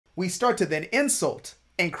we start to then insult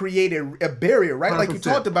and create a barrier, right? Like you 100%.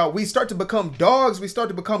 talked about, we start to become dogs, we start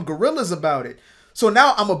to become gorillas about it. So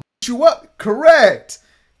now I'm gonna beat you up. Correct.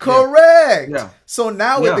 Yeah. So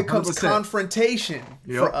now Yeah, it becomes 100%. confrontation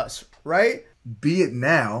Yep. for us, right? Be it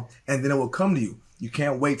now, and then it will come to you. You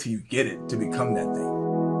can't wait till you get it to become that thing.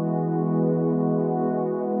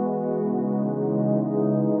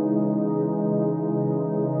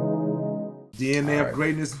 DNA of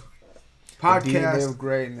Greatness podcast. DNA of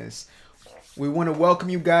Greatness. We want to welcome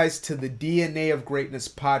you guys to the DNA of Greatness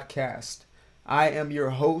podcast. I am your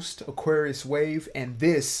host, Aquarius Wave, and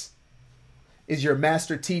this is your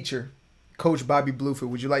master teacher, Coach Bobby Bluford.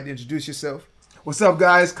 Would you like to introduce yourself? What's up,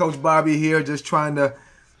 guys? Coach Bobby here, just trying to,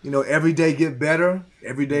 every day get better,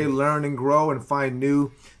 every day learn and grow and find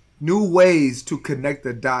new ways to connect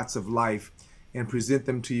the dots of life and present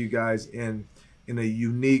them to you guys in a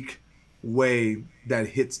unique way that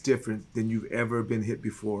hits different than you've ever been hit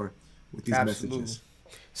before with these messages.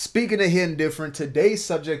 Speaking of hitting different, today's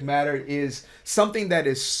subject matter is something that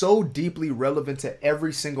is so deeply relevant to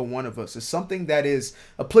every single one of us. It's something that is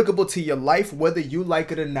applicable to your life, whether you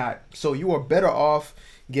like it or not. So you are better off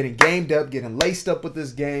getting gamed up, getting laced up with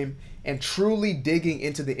this game, and truly digging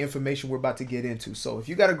into the information we're about to get into. So if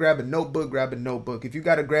you got to grab a notebook, grab a notebook. If you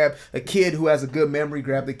got to grab a kid who has a good memory,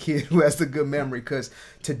 grab the kid who has the good memory, because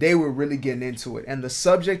today we're really getting into it. And the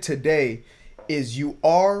subject today is you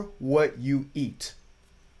are what you eat.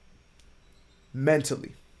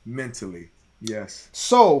 Mentally, yes.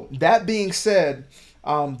 So that being said,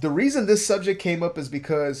 the reason this subject came up is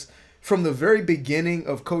because from the very beginning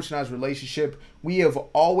of Coach and I's relationship, we have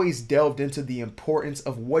always delved into the importance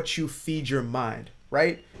of what you feed your mind,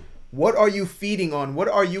 right? What are you feeding on? What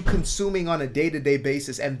are you consuming on a day-to-day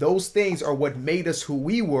basis? And those things are what made us who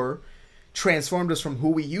we were, transformed us from who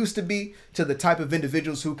we used to be to the type of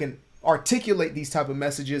individuals who can articulate these type of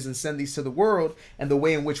messages and send these to the world and the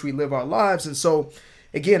way in which we live our lives. And so,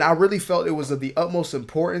 again, I really felt it was of the utmost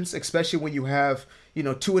importance, especially when you have,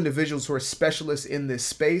 two individuals who are specialists in this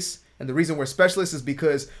space. And the reason we're specialists is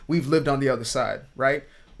because we've lived on the other side, right?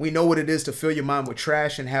 We know what it is to fill your mind with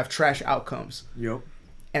trash and have trash outcomes. Yep.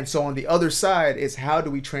 And so on the other side is how do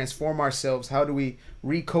we transform ourselves? How do we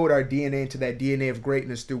recode our DNA into that DNA of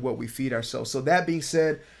greatness through what we feed ourselves? So that being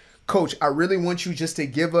said, Coach, I really want you just to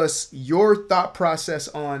give us your thought process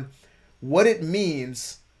on what it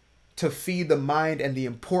means to feed the mind and the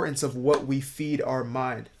importance of what we feed our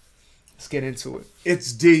mind. Let's get into it.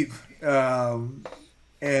 It's deep.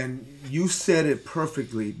 And you said it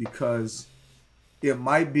perfectly because it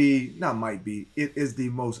is the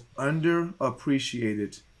most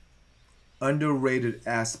underappreciated, underrated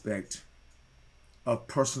aspect of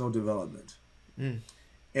personal development.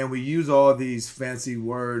 And we use all these fancy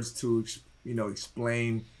words to,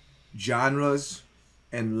 explain genres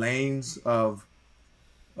and lanes of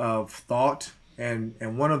thought. And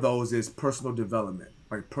one of those is personal development,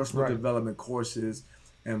 like personal development courses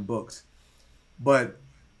and books. But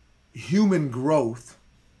human growth,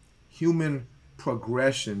 human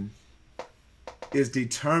progression is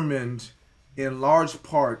determined in large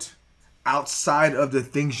part outside of the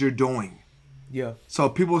things you're doing. Yeah. So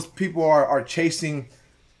people are chasing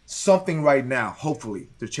something right now. Hopefully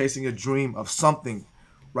they're chasing a dream of something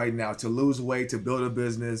right now, to lose weight, to build a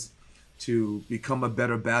business, to become a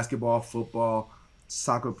better basketball, football,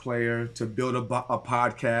 soccer player, to build a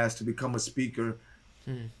podcast, to become a speaker.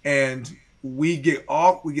 And we get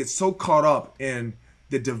so caught up in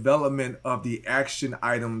the development of the action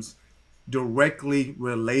items directly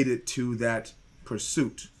related to that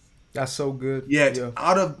pursuit. That's so good. Yet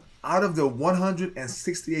out of the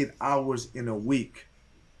 168 hours in a week,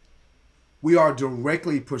 we are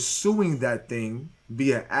directly pursuing that thing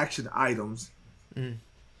via action items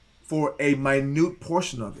for a minute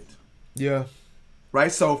portion of it. Yeah.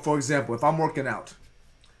 Right? So, for example, if I'm working out,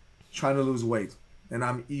 trying to lose weight, and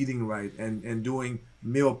I'm eating right and doing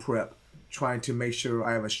meal prep, trying to make sure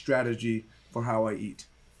I have a strategy for how I eat.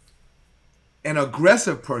 An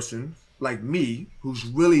aggressive person like me, who's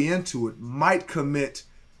really into it, might commit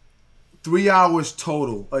 3 hours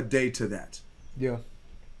total a day to that. Yeah.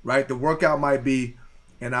 Right? The workout might be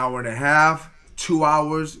an hour and a half, 2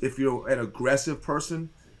 hours if you're an aggressive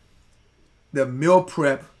person. The meal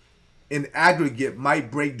prep in aggregate might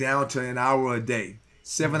break down to an hour a day,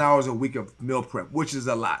 7 hours a week of meal prep, which is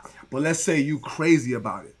a lot. But let's say you crazy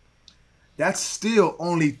about it. That's still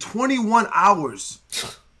only 21 hours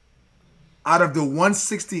out of the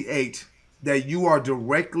 168 that you are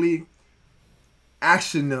directly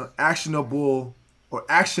actionable or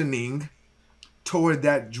actioning toward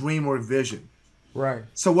that dream or vision. Right.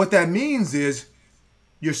 So what that means is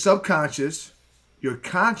your subconscious your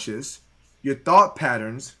conscious, your thought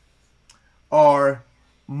patterns are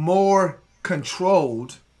more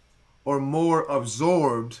controlled or more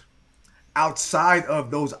absorbed outside of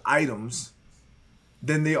those items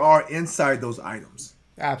than they are inside those items.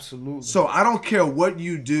 Absolutely. So I don't care what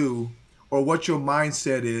you do or what your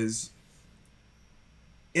mindset is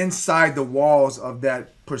inside the walls of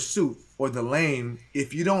that pursuit or the lane,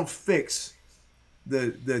 if you don't fix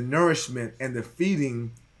the nourishment and the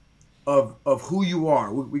feeding of who you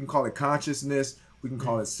are. We can call it consciousness, we can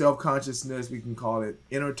call it self-consciousness, we can call it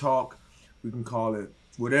inner talk, we can call it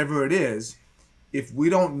whatever it is. If we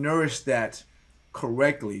don't nourish that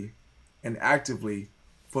correctly and actively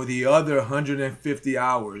for the other 150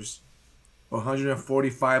 hours or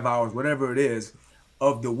 145 hours, whatever it is,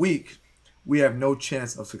 of the week, we have no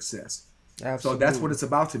chance of success. Absolutely. So that's what it's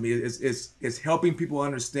about to me. It's helping people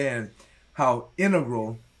understand how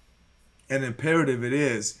integral and imperative it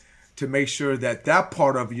is to make sure that that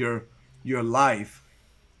part of your life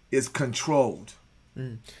is controlled.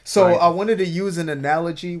 So right? I wanted to use an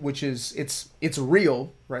analogy, which is it's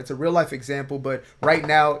real, right? It's a real life example, but right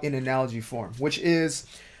now in analogy form, which is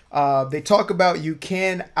they talk about you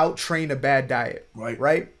can out-train a bad diet,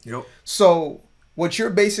 right? Yep. So what you're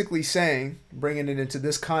basically saying, bringing it into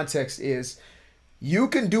this context, is you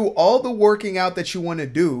can do all the working out that you want to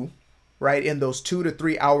do, right, in those 2 to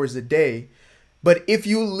 3 hours a day. But if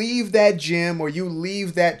you leave that gym or you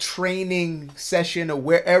leave that training session or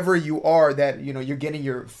wherever you are that, you know, you're getting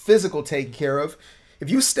your physical taken care of, if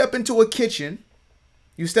you step into a kitchen,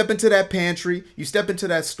 you step into that pantry, you step into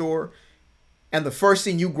that store, and the first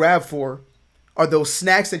thing you grab for are those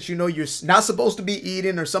snacks that you know you're not supposed to be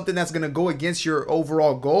eating or something that's going to go against your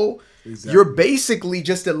overall goal, Exactly. You're basically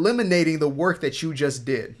just eliminating the work that you just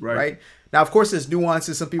did, right? Now, of course, there's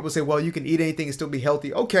nuances. Some people say, well, you can eat anything and still be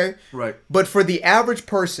healthy. Okay. Right. But for the average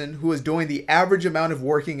person who is doing the average amount of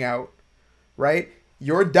working out, right,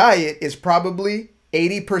 your diet is probably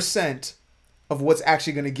 80% of what's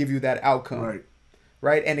actually going to give you that outcome. Right.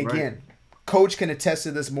 Right. And again, Coach can attest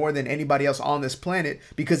to this more than anybody else on this planet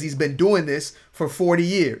because he's been doing this for 40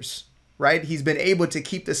 years. Right. He's been able to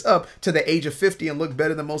keep this up to the age of 50 and look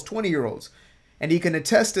better than most 20-year-olds. And he can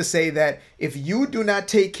attest to say that if you do not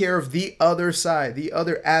take care of the other side, the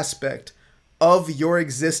other aspect of your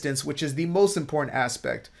existence, which is the most important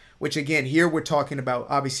aspect, which again, here we're talking about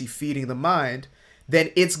obviously feeding the mind, then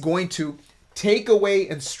it's going to take away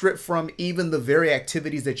and strip from even the very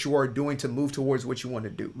activities that you are doing to move towards what you want to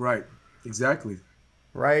do. Right. Exactly.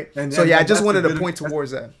 Right. And so yeah, I just that's wanted to point towards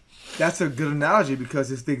that. That's a good analogy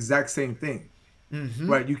because it's the exact same thing. Mm-hmm.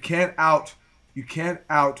 Right. You can't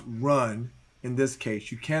outrun. In this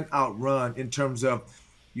case, you can't outrun in terms of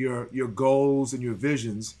your goals and your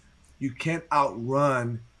visions. You can't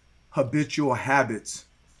outrun habitual habits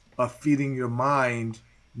of feeding your mind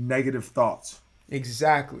negative thoughts.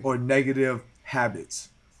 Exactly. Or negative habits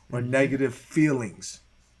or negative feelings.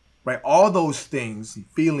 Right? All those things,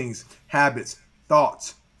 feelings, habits,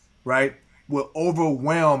 thoughts, right, will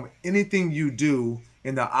overwhelm anything you do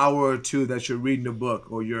in the hour or two that you're reading a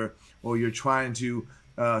book or you're trying to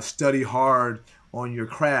study hard on your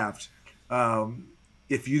craft.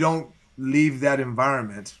 If you don't leave that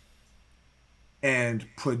environment and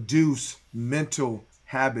produce mental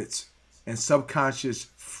habits and subconscious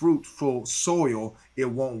fruitful soil, it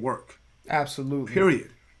won't work. Absolutely.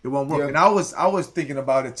 Period. It won't work. Yep. And I was thinking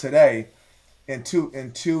about it today in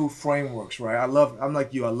two frameworks, right? I'm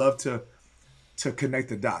like you. I love to connect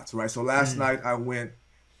the dots, right? So last night I went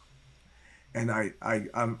and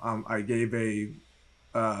I gave a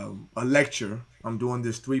lecture. I'm doing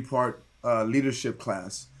this 3-part leadership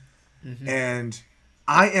class, and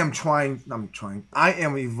I am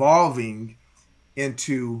evolving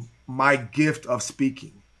into my gift of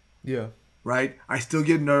speaking. Yeah. Right. I still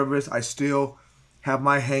get nervous. I still have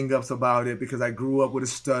my hangups about it because I grew up with a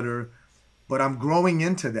stutter, but I'm growing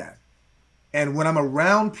into that. And when I'm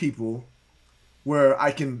around people where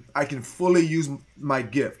I can fully use my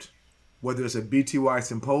gift, whether it's a BTY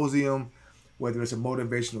symposium, whether it's a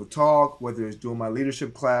motivational talk, whether it's doing my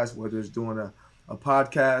leadership class, whether it's doing a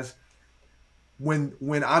podcast,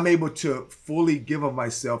 when I'm able to fully give of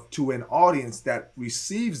myself to an audience that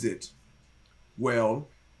receives it well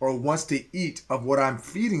or wants to eat of what I'm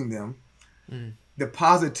feeding them, the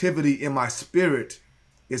positivity in my spirit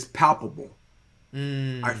is palpable.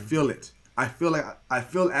 I feel it. I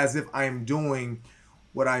feel as if I am doing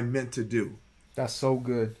what I'm meant to do. That's so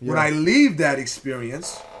good. Yeah. When I leave that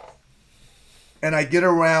experience and I get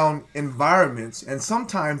around environments, and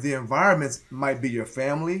sometimes the environments might be your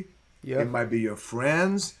family, it might be your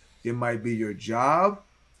friends, it might be your job,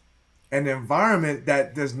 an environment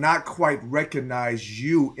that does not quite recognize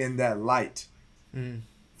you in that light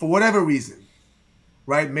for whatever reason,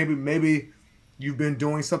 right? Maybe you've been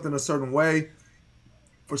doing something a certain way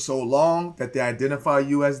for so long that they identify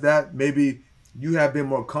you as that. Maybe you have been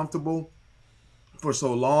more comfortable for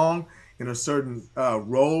so long in a certain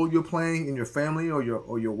role you're playing in your family or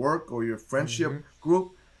your work or your friendship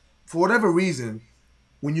group. For whatever reason,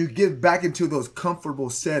 when you get back into those comfortable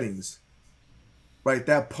settings, right,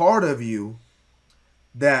 that part of you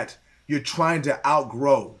that you're trying to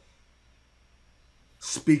outgrow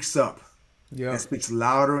speaks up and speaks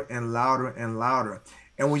louder and louder and louder.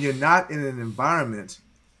 And when you're not in an environment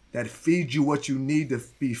that feeds you what you need to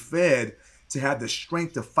be fed to have the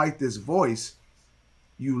strength to fight this voice,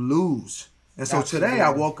 you lose. And so today I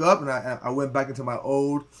woke up and I went back into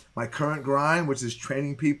my current grind, which is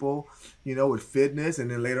training people, with fitness.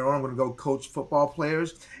 And then later on, I'm going to go coach football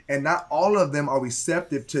players. And not all of them are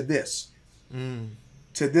receptive to this,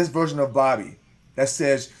 to this version of Bobby that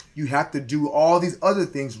says you have to do all these other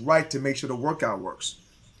things right to make sure the workout works.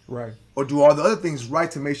 Right. Or do all the other things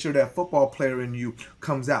right to make sure that football player in you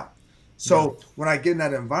comes out. So when I get in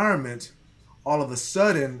that environment, all of a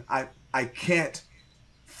sudden I can't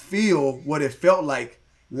feel what it felt like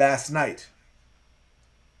last night.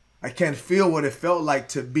 I can't feel what it felt like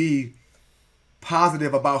to be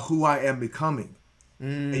positive about who I am becoming.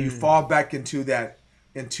 And you fall back into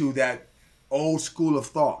that old school of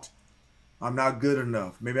thought. I'm not good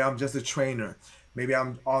enough. Maybe I'm just a trainer. Maybe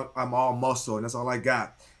I'm all muscle and that's all I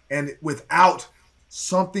got. And without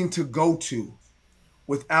something to go to,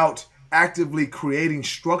 without actively creating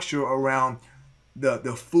structure around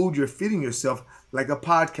the food you're feeding yourself, like a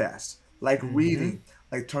podcast, like reading,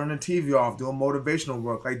 like turning the TV off, doing motivational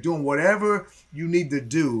work, like doing whatever you need to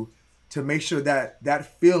do to make sure that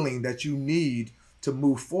that feeling that you need to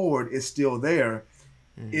move forward is still there,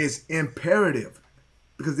 is imperative.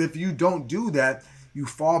 Because if you don't do that, you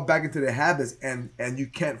fall back into the habits and you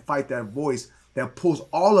can't fight that voice that pulls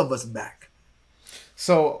all of us back.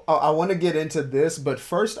 So I want to get into this, but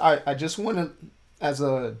first I just want to, as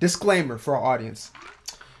a disclaimer for our audience,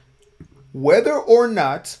 whether or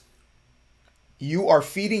not you are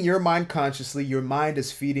feeding your mind consciously, your mind is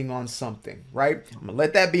feeding on something, right? I'm going to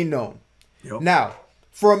let that be known. Yep. Now,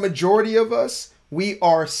 for a majority of us, we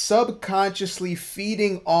are subconsciously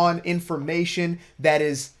feeding on information that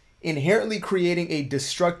is inherently creating a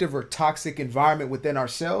destructive or toxic environment within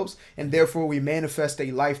ourselves, and therefore we manifest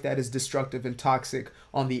a life that is destructive and toxic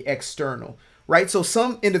on the external. Right? So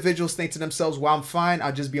some individuals think to themselves, well, I'm fine.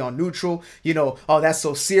 I'll just be on neutral. Oh, that's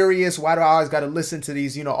so serious. Why do I always got to listen to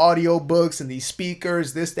these, audio books and these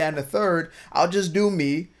speakers, this, that, and the third? I'll just do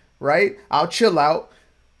me, right? I'll chill out.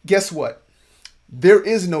 Guess what? There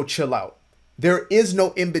is no chill out. There is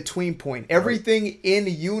no in-between point. Everything in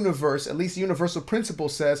the universe, at least the universal principle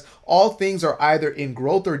says, all things are either in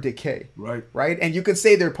growth or decay. Right. Right? And you can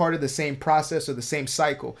say they're part of the same process or the same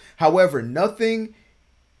cycle. However, nothing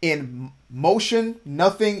in motion,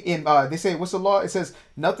 nothing in they say, what's the law? It says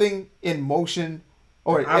nothing in motion,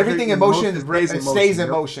 or everything in motion stays in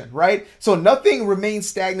motion, right? So nothing remains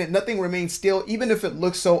stagnant, nothing remains still, even if it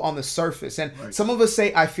looks so on the surface. And some of us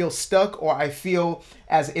say, I feel stuck, or I feel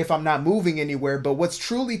as if I'm not moving anywhere. But what's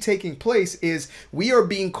truly taking place is we are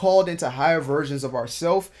being called into higher versions of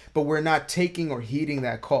ourselves, but we're not taking or heeding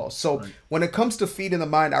that call. So when it comes to feeding the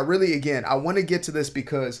mind, I want to get to this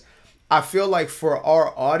because I feel like for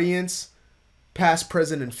our audience, past,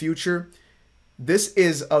 present, and future, this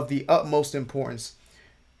is of the utmost importance.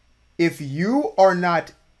 If you are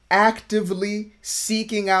not actively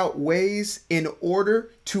seeking out ways in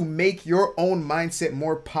order to make your own mindset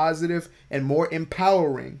more positive and more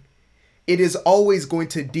empowering, it is always going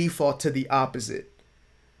to default to the opposite,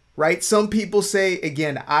 right? Some people say,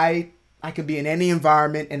 again, I can be in any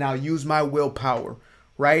environment and I'll use my willpower,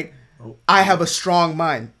 right? I have a strong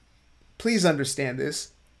mind. Please understand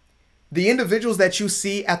this. The individuals that you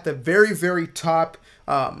see at the very, very top,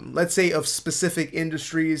 let's say of specific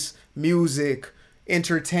industries, music,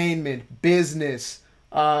 entertainment, business,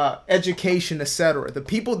 education, etc., the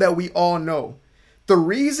people that we all know, the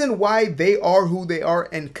reason why they are who they are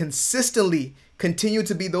and consistently continue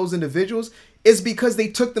to be those individuals is because they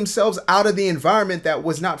took themselves out of the environment that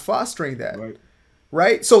was not fostering that.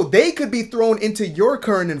 Right? So they could be thrown into your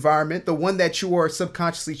current environment, the one that you are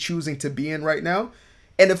subconsciously choosing to be in right now.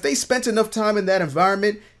 And if they spent enough time in that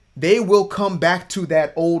environment, they will come back to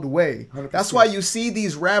that old way. 100%. That's why you see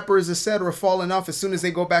these rappers, etc., falling off as soon as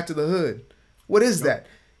they go back to the hood. What is that?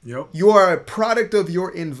 You are a product of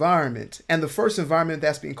your environment. And the first environment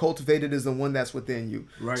that's being cultivated is the one that's within you.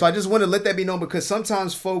 So I just want to let that be known, because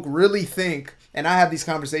sometimes folk really think and I have these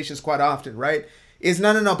conversations quite often, right? Is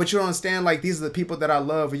no, but you don't understand. Like, these are the people that I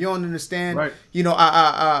love. Or you don't understand. Right. You know,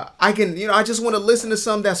 I can, you know, I just want to listen to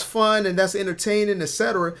something that's fun and that's entertaining,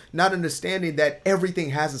 etc. Not understanding that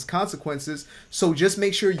everything has its consequences. So just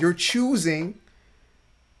make sure you're choosing,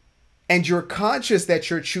 and you're conscious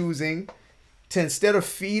that you're choosing to, instead of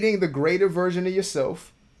feeding the greater version of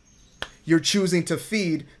yourself, you're choosing to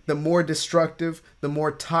feed the more destructive, the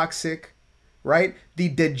more toxic, right? The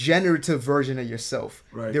degenerative version of yourself.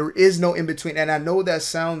 Right. There is no in between. And I know that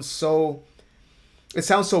sounds so, it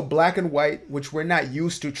sounds so black and white, which we're not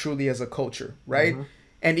used to truly as a culture, right? Mm-hmm.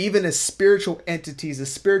 And even as spiritual entities,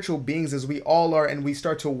 as spiritual beings, as we all are, and we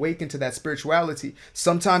start to awaken to that spirituality,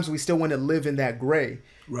 sometimes we still want to live in that gray.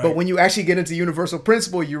 Right. But when you actually get into universal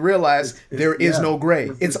principle, you realize there is no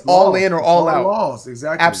gray. It's all in or all out. Laws,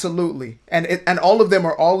 exactly. Absolutely. And all of them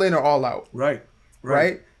are all in or all out. Right?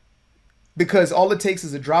 Because all it takes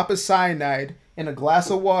is a drop of cyanide in a glass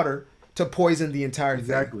of water to poison the entire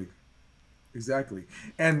thing. Exactly.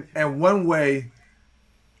 And one way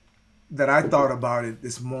that I thought about it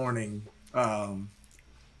this morning, that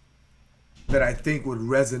I think would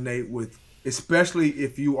resonate with, especially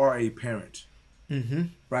if you are a parent. Mm-hmm.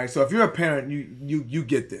 Right. So if you're a parent, you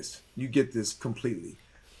get this. You get this completely.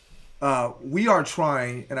 We are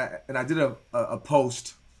trying, and I did a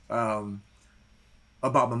post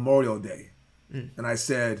about Memorial Day, and I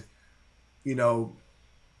said, you know,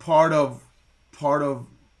 part of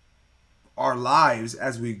our lives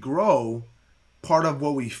as we grow, part of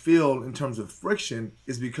what we feel in terms of friction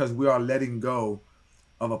is because we are letting go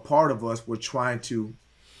of a part of us we're trying to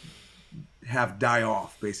have die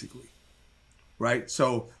off, basically. Right?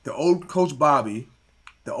 So the old Coach Bobby,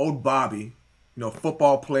 you know,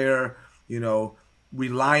 football player, you know,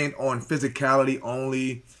 reliant on physicality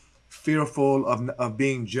only, fearful of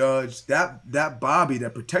being judged, that Bobby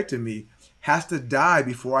that protected me has to die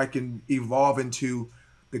before I can evolve into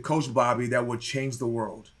the Coach Bobby that would change the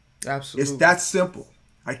world. Absolutely. It's that simple.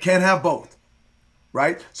 I can't have both.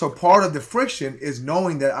 Right? So part of the friction is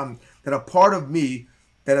knowing that a part of me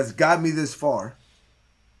that has got me this far,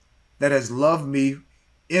 that has loved me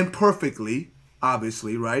imperfectly,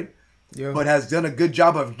 obviously, right? Yeah. But has done a good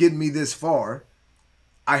job of getting me this far,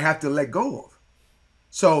 I have to let go of.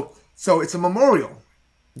 So it's a memorial,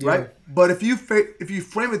 right? But if you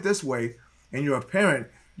frame it this way, and you're a parent,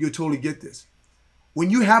 you'll totally get this. When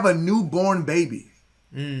you have a newborn baby,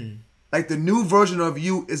 like the new version of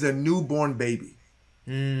you is a newborn baby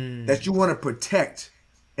that you want to protect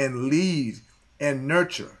and lead and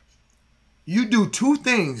nurture. You do two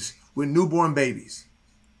things with newborn babies.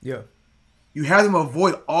 Yeah. You have them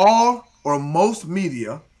avoid all or most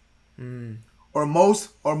media, or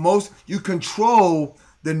most you control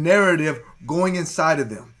the narrative going inside of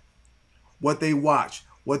them. What they watch,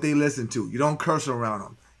 what they listen to. You don't curse around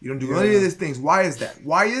them. You don't do any of these things. Why is that?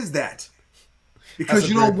 Why is that? Because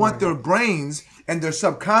you don't want their brains and their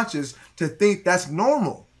subconscious to think that's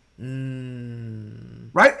normal.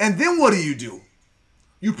 Right? And then what do?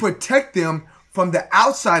 You protect them from the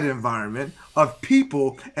outside environment of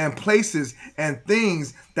people and places and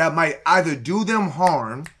things that might either do them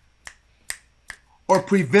harm or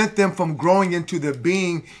prevent them from growing into the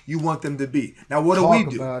being you want them to be. Now, what do we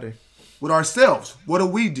do with ourselves? What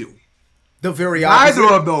do? The very opposite.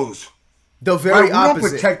 Neither of those. The very opposite. We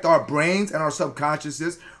don't protect our brains and our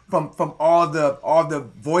subconsciouses from all the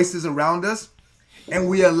voices around us, and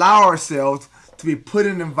we allow ourselves to be put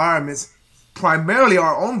in environments, primarily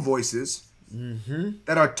our own voices,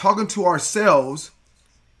 that are talking to ourselves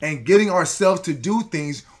and getting ourselves to do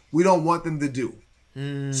things we don't want them to do.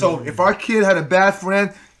 So if our kid had a bad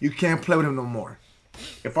friend, you can't play with him no more.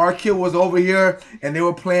 If our kid was over here and they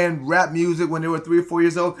were playing rap music when they were 3 or 4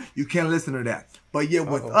 years old, you can't listen to that. But yet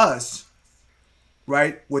with us,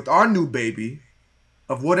 right, with our new baby,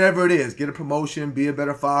 of whatever it is, get a promotion, be a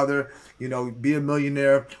better father, you know, be a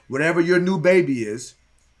millionaire, whatever your new baby is,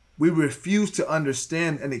 we refuse to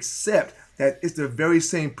understand and accept that it's the very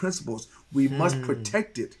same principles. We must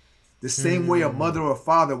protect it the same way a mother or a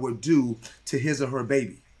father would do to his or her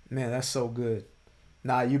baby. Man, that's so good.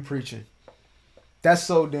 Nah, you preaching. That's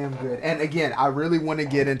so damn good. And again, I really want to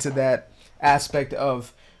get into that aspect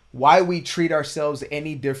of why we treat ourselves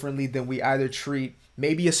any differently than we either treat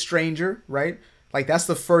maybe a stranger, right? Like, that's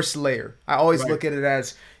the first layer. I always look at it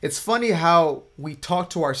as, it's funny how we talk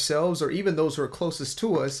to ourselves, or even those who are closest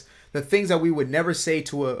to us, the things that we would never say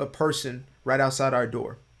to a person right outside our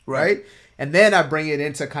door, right? And then I bring it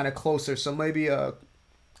into kind of closer. So maybe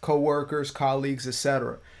co-workers, colleagues,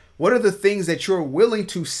 etc. What are the things that you're willing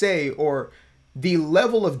to say, or the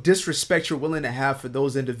level of disrespect you're willing to have for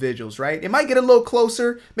those individuals, right? It might get a little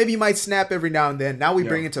closer. Maybe you might snap every now and then. Now we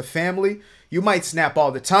bring it to family. You might snap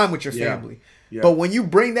all the time with your family. Yeah. But when you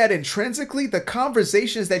bring that intrinsically, the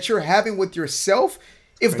conversations that you're having with yourself,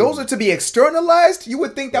 if those are to be externalized, you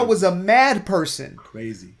would think that was a mad person.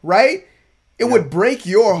 Crazy. Right? It would break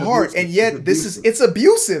your heart. Abusive. And yet it's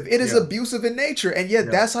abusive. It is Yeah. abusive in nature. And yet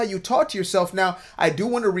that's how you talk to yourself. Now, I do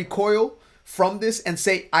want to recoil from this and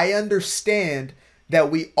say, I understand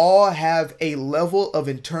that we all have a level of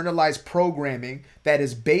internalized programming that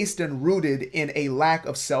is based and rooted in a lack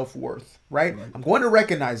of self-worth, right? I'm going to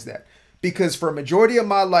recognize that. Because for a majority of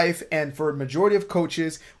my life and for a majority of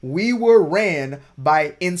coaches, we were ran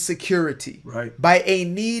by insecurity, by a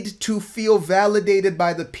need to feel validated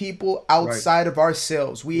by the people outside of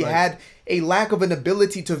ourselves. We had a lack of an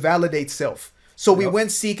ability to validate self. So we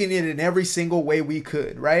went seeking it in every single way we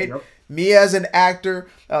could, right? Me as an actor,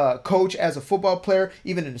 coach, as a football player,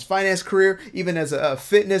 even in his finance career, even as a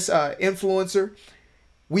fitness influencer.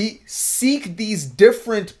 We seek these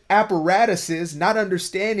different apparatuses, not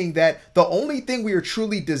understanding that the only thing we are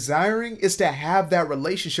truly desiring is to have that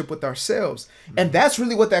relationship with ourselves. And that's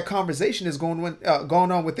really what that conversation is going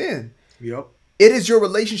on within. Yep. It is your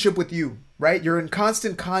relationship with you, right? You're in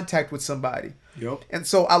constant contact with somebody. Yep. And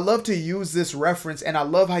so I love to use this reference, and I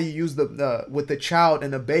love how you use the with the child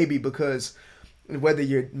and the baby, because whether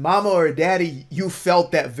you're mama or daddy, you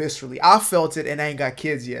felt that viscerally. I felt it, and I ain't got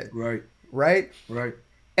kids yet. Right. Right? Right.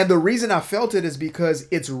 And the reason I felt it is because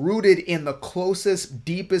it's rooted in the closest,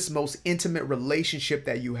 deepest, most intimate relationship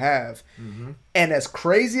that you have. And as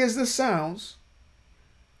crazy as this sounds,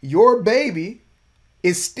 your baby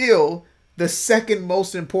is still the second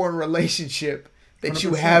most important relationship that 100%.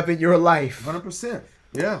 You have in your life. 100%.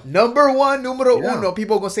 Yeah. Numero uno.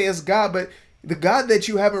 People are going to say it's God, but the God that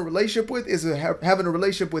you have a relationship with is having a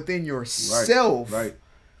relationship within yourself. Right.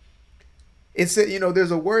 It's,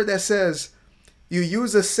 there's a word that says, you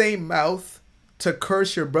use the same mouth to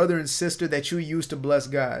curse your brother and sister that you use to bless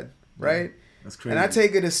God, right? That's crazy. And I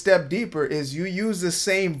take it a step deeper, is you use the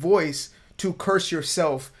same voice to curse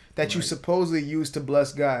yourself that you supposedly use to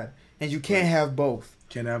bless God. And you can't have both.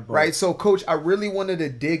 Can't have both. Right? So, Coach, I really wanted to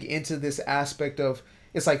dig into this aspect of,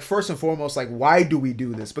 it's like, first and foremost, like, why do we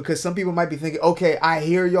do this? Because some people might be thinking, okay, I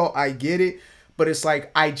hear y'all, I get it. But it's like,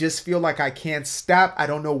 I just feel like I can't stop. I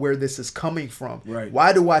don't know where this is coming from. Right.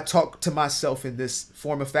 Why do I talk to myself in this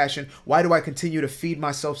form of fashion? Why do I continue to feed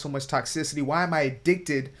myself so much toxicity? Why am I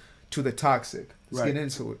addicted to the toxic? Let's get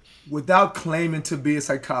into it. Without claiming to be a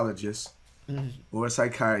psychologist or a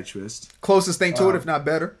psychiatrist. Closest thing to it, if not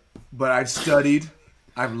better. But I've studied,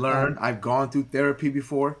 I've learned, I've gone through therapy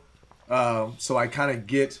before. So I kind of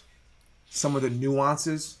get some of the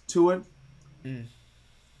nuances to it.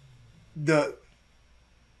 The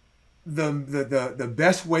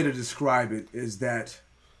best way to describe it is that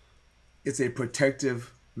it's a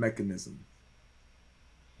protective mechanism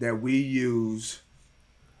that we use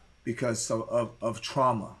because of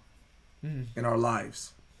trauma in our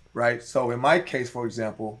lives, right? So in my case, for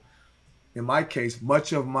example,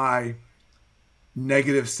 much of my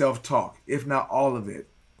negative self-talk, if not all of it,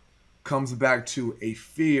 comes back to a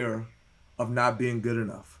fear of not being good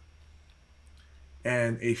enough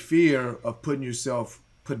and a fear of putting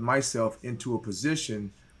myself into a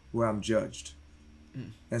position where I'm judged.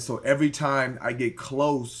 And so every time I get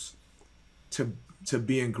close to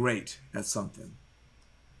being great at something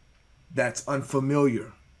that's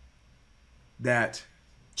unfamiliar, that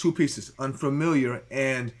two pieces, unfamiliar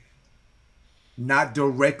and not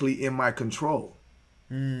directly in my control,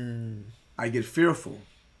 I get fearful,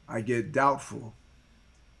 I get doubtful,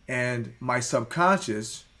 and my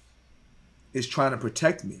subconscious is trying to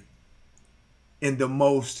protect me in the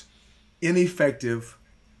most ineffective,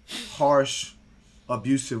 harsh,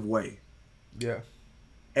 abusive way. Yeah.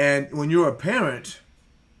 And when you're a parent,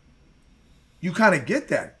 you kind of get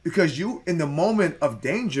that because you, in the moment of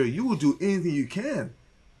danger, you will do anything you can.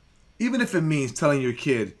 Even if it means telling your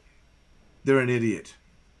kid they're an idiot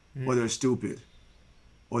or they're stupid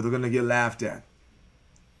or they're going to get laughed at.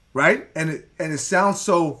 Right? And it sounds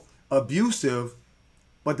so abusive,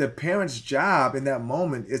 but the parent's job in that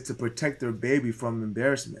moment is to protect their baby from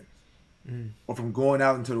embarrassment or from going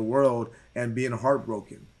out into the world and being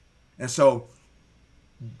heartbroken. And so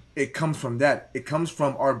it comes from that. It comes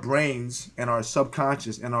from our brains and our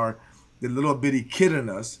subconscious and the little bitty kid in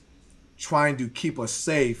us trying to keep us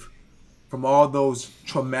safe from all those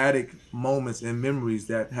traumatic moments and memories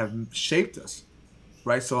that have shaped us.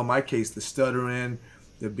 Right? So in my case, the stuttering,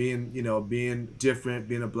 the being different,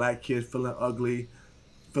 being a black kid, feeling ugly,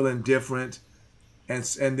 feeling different, and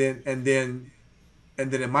then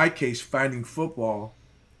And then in my case, finding football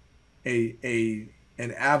an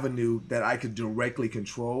avenue that I could directly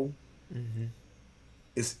control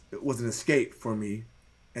it was an escape for me.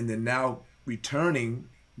 And then now returning,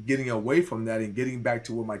 getting away from that and getting back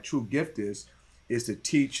to what my true gift is to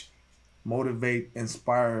teach, motivate,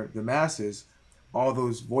 inspire the masses. All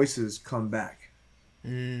those voices come back.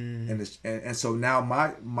 And so now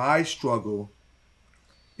my struggle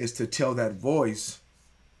is to tell that voice,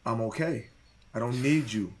 I'm okay. I don't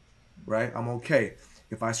need you, right? I'm okay.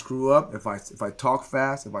 If I screw up, if I talk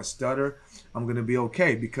fast, if I stutter, I'm gonna be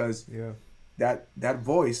okay, because that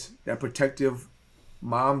voice, that protective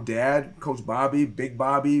mom, dad, Coach Bobby, Big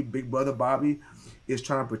Brother Bobby, is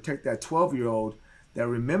trying to protect that 12-year-old that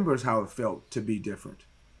remembers how it felt to be different.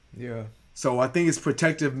 Yeah. So I think it's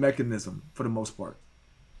protective mechanism for the most part.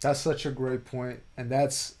 That's such a great point. And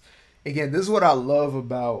that's, again, this is what I love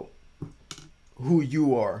about who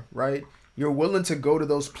you are, right? You're willing to go to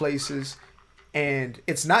those places, and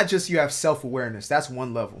it's not just you have self-awareness. That's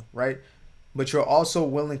one level, right? But you're also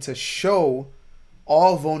willing to show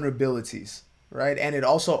all vulnerabilities, right? And it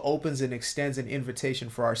also opens and extends an invitation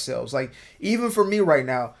for ourselves. Like, even for me right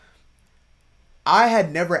now, I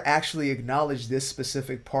had never actually acknowledged this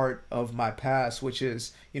specific part of my past, which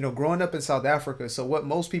is, growing up in South Africa. So what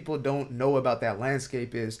most people don't know about that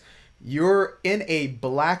landscape is you're in a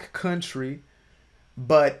black country,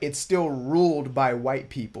 but it's still ruled by white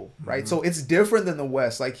people, right? So it's different than the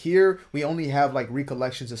West. Like, here, we only have like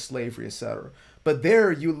recollections of slavery, etc. But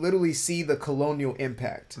there, you literally see the colonial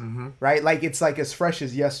impact, right? Like, it's like as fresh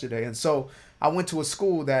as yesterday. And so I went to a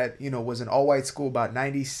school that, was an all-white school, about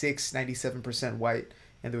 96, 97% white,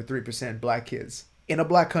 and there were 3% black kids in a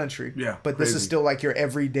black country. Yeah, but crazy. This is still like your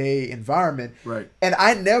everyday environment. Right. And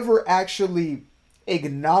I never actually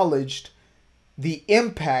acknowledged the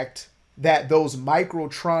impact that those micro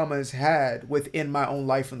traumas had within my own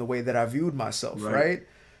life and the way that I viewed myself, right?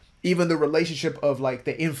 Even the relationship of like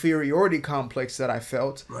the inferiority complex that I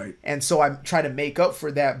felt. Right. And so I try to make up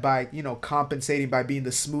for that by, compensating by being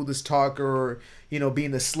the smoothest talker, or,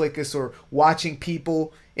 being the slickest, or watching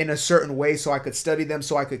people in a certain way so I could study them,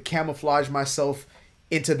 so I could camouflage myself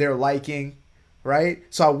into their liking, right?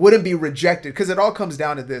 So I wouldn't be rejected, because it all comes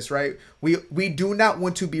down to this, right? We do not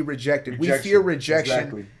want to be rejected. We fear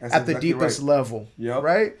rejection at the deepest level,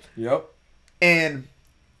 right? Yep. And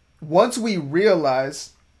once we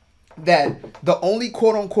realize that the only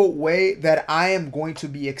quote unquote way that I am going to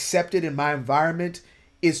be accepted in my environment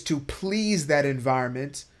is to please that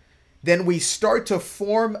environment, then we start to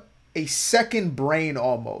form a second brain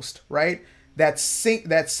almost, right? That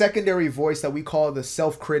secondary voice that we call the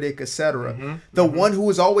self-critic, etc. The one who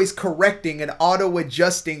is always correcting and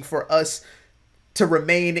auto-adjusting for us to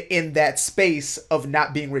remain in that space of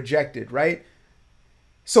not being rejected, right?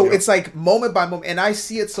 So it's like moment by moment, and I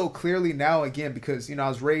see it so clearly now, again, because, I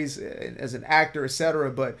was raised as an actor,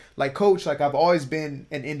 etc. But like Coach, like, I've always been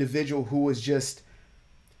an individual who was just,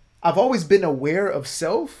 I've always been aware of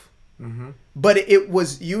self, but it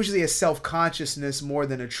was usually a self-consciousness more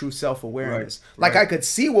than a true self-awareness. Like, I could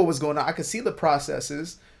see what was going on. I could see the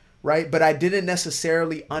processes, right? But I didn't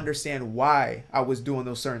necessarily understand why I was doing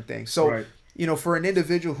those certain things. So, for an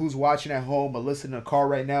individual who's watching at home or listening in a car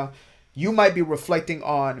right now, you might be reflecting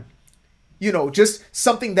on, just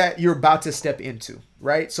something that you're about to step into,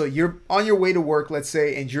 right? So you're on your way to work, let's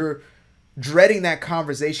say, and you're dreading that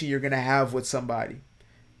conversation you're going to have with somebody.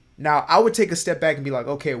 Now, I would take a step back and be like,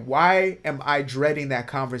 okay, why am I dreading that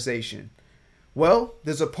conversation? Well,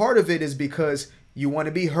 there's a part of it is because you want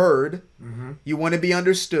to be heard, you want to be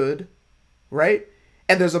understood, right?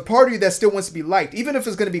 And there's a part of you that still wants to be liked, even if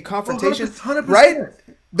it's going to be confrontation, 100%. right?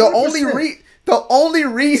 The only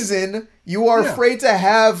reason you are afraid to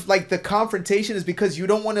have like the confrontation is because you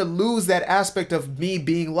don't want to lose that aspect of me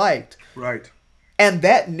being liked. Right. And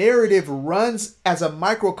that narrative runs as a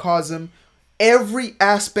microcosm every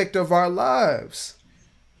aspect of our lives.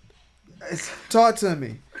 Talk to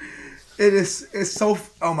me. It's so,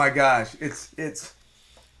 oh my gosh. It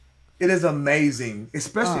is amazing,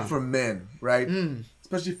 especially for men, right?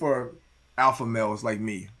 Especially for alpha males like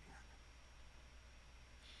me.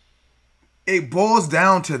 It boils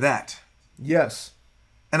down to that. Yes.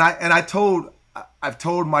 And I've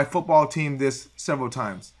told my football team this several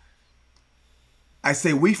times. I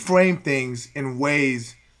say we frame things in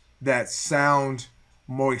ways that sound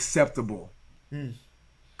more acceptable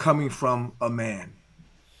coming from a man.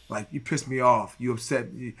 Like, you piss me off, you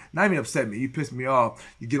upset me, not even upset me, you piss me off,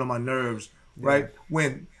 you get on my nerves, right?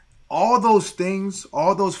 When all those things,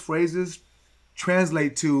 all those phrases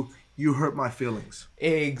translate to you hurt my feelings.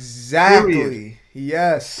 Exactly. Period.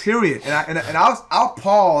 Yes. Period. And I'll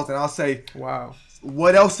pause and I'll say, wow.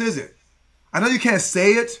 what else is it? I know you can't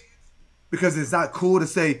say it because it's not cool to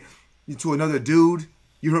say to another dude,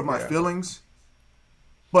 you hurt my feelings.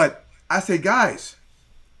 But I say, guys,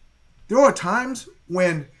 there are times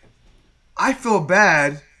when I feel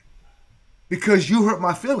bad because you hurt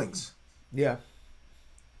my feelings. Yeah.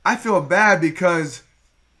 I feel bad because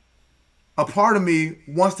a part of me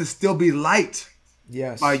wants to still be liked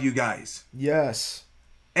by you guys. Yes.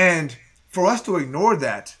 And for us to ignore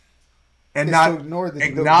that and not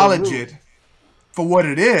acknowledge it for what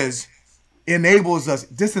it is, disables us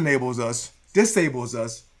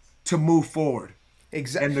to move forward.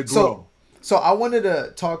 Exactly. And to grow. So I wanted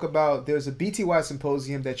to talk about, there's a BTY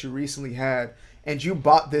symposium that you recently had, and you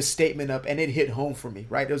brought this statement up, and it hit home for me,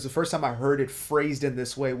 right? It was the first time I heard it phrased in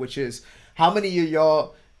this way, which is, how many of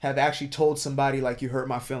y'all have actually told somebody, like, you hurt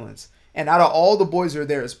my feelings? And out of all the boys who are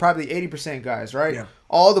there, it's probably 80% guys, right? Yeah.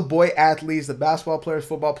 All the boy athletes, the basketball players,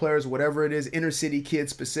 football players, whatever it is, inner city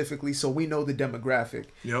kids specifically, so we know the demographic.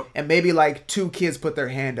 Yep. And maybe like 2 kids put their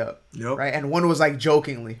hand up, right? And one was like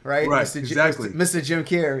jokingly, right? Right, Mr. Jim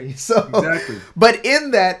Carrey. So, exactly. But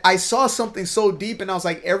in that, I saw something so deep, and I was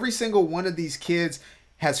like, every single one of these kids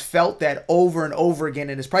has felt that over and over again,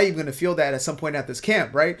 and is probably even going to feel that at some point at this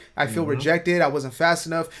camp, right? I feel rejected. I wasn't fast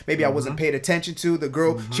enough. Maybe I wasn't paid attention to. The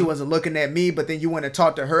girl, she wasn't looking at me, but then you went and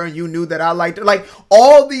talked to her, and you knew that I liked her. Like,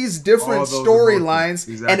 all these different storylines,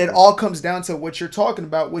 and it all comes down to what you're talking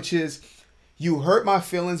about, which is, you hurt my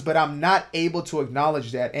feelings, but I'm not able to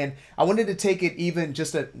acknowledge that. And I wanted to take it even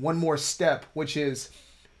just one more step, which is,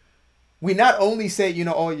 we not only say,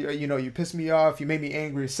 you pissed me off, you made me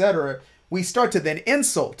angry, etc. We start to then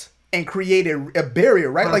insult and create a barrier,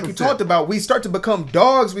 right? 100%. Like you talked about, we start to become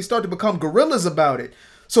dogs. We start to become gorillas about it.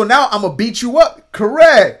 So now I'm going to beat you up.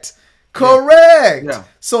 Correct. Yeah.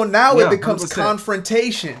 So now it becomes 100%.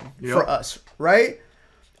 Confrontation for us, right?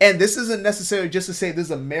 And this isn't necessarily just to say this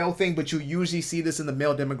is a male thing, but you usually see this in the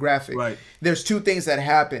male demographic. Right. There's 2 things that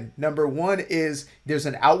happen. Number 1 is there's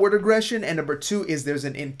an outward aggression, and number 2 is there's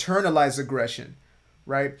an internalized aggression.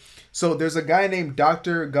 Right? So there's a guy named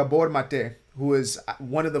Dr. Gabor Mate, who is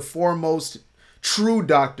one of the foremost true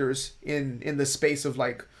doctors in the space of,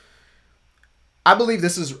 like, I believe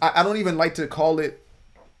this is, I don't even like to call it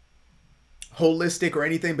holistic or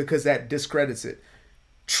anything because that discredits it.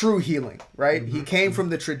 True healing, right? He came from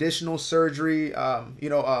the traditional surgery,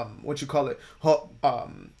 homeopathic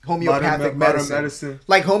medicine.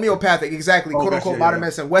 Like homeopathic, exactly, quote unquote modern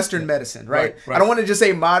medicine, Western medicine, right? I don't want to just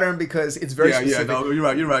say modern because it's very specific. Yeah, no,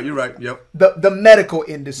 you're right. Yep. The medical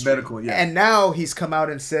industry. Yeah. And now he's come out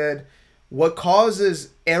and said, what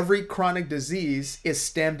causes every chronic disease is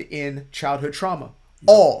stemmed in childhood trauma. Yep.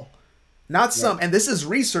 All. Not some. And this is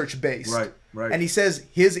research based. Right. And he says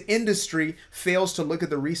his industry fails to look at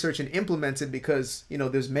the research and implement it because,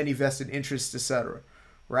 there's many vested interests, etc.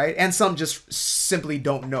 Right? And some just simply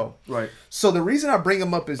don't know. Right. So the reason I bring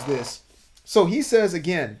him up is this. So he says,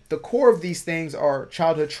 again, the core of these things are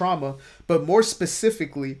childhood trauma, but more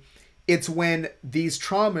specifically, it's when these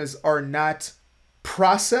traumas are not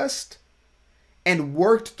processed and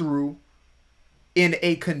worked through in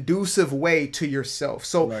a conducive way to yourself.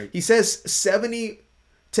 So he says 70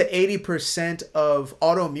 to 80% of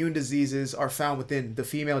autoimmune diseases are found within the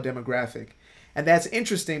female demographic. And that's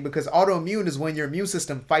interesting because autoimmune is when your immune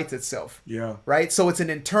system fights itself. Yeah. Right? So it's an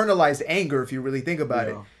internalized anger if you really think about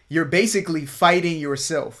it. You're basically fighting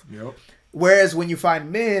yourself. Yep. Whereas when you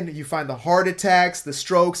find men, you find the heart attacks, the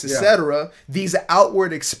strokes, etc. These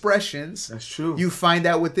outward expressions. That's true. You find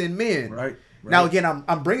that within men. Right. Now, again,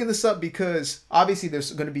 I'm bringing this up because obviously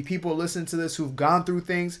there's going to be people listening to this who've gone through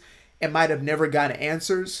things and might have never gotten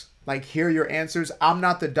answers. Like, here are your answers. I'm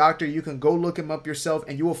not the doctor. You can go look him up yourself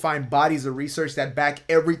and you will find bodies of research that back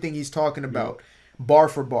everything he's talking about, bar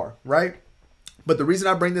for bar, right? But the reason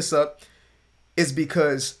I bring this up is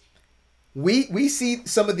because we see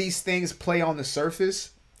some of these things play on the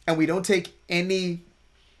surface and we don't take any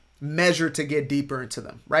measure to get deeper into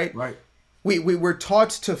them, right? Right. We're taught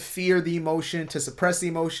to fear the emotion, to suppress the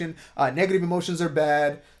emotion. Negative emotions are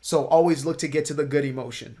bad, so always look to get to the good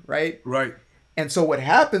emotion, right? Right. And so what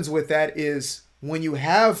happens with that is when you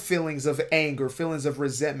have feelings of anger, feelings of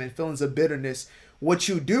resentment, feelings of bitterness, what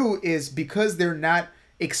you do is because they're not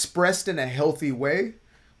expressed in a healthy way,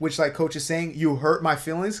 which like Coach is saying, you hurt my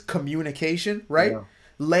feelings, communication, right? Yeah.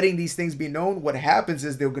 Letting these things be known, what happens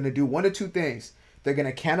is they're going to do one of 2 things. They're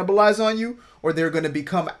going to cannibalize on you, or they're going to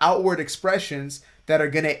become outward expressions that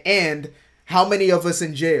are going to end how many of us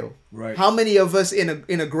in jail? Right. How many of us in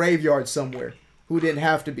a graveyard somewhere who didn't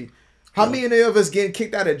have to be? How many of us getting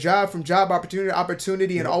kicked out of job from job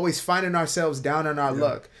opportunity and always finding ourselves down on our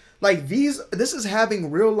luck? Like this is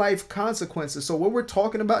having real life consequences. So what we're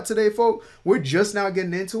talking about today, folks, we're just now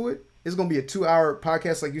getting into it. It's gonna be a 2-hour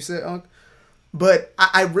podcast, like you said, Unc. But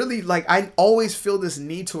I really like. I always feel this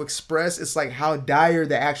need to express. It's like how dire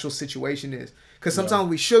the actual situation is, because sometimes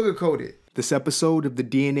we sugarcoat it. This episode of the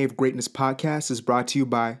DNA of Greatness podcast is brought to you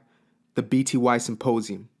by the BTY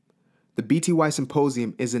Symposium. The BTY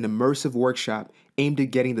Symposium is an immersive workshop aimed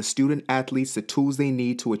at getting the student athletes the tools they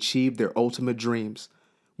need to achieve their ultimate dreams.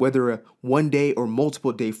 Whether a one-day or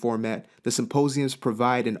multiple-day format, the symposiums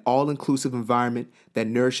provide an all-inclusive environment that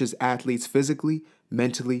nourishes athletes physically,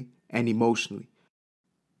 mentally, and emotionally.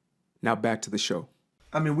 Now back to the show.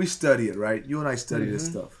 I mean, we study it, right? You and I study this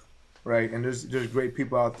stuff, right? And there's great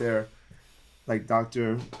people out there like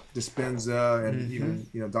Dr. Dispenza and even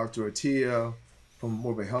Dr. Attia from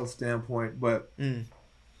more of a health standpoint. But and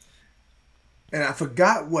I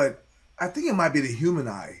forgot what, I think it might be the human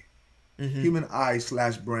eye. Human eye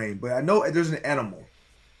 / brain, but I know there's an animal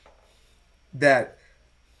that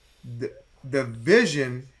the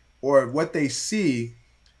vision or what they see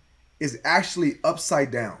is actually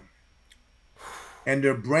upside down, and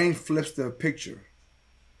their brain flips the picture.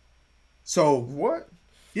 So what?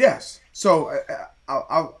 Yes. So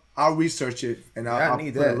I'll research it and I'll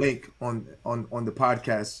put a link on the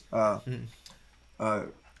podcast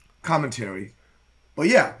commentary. But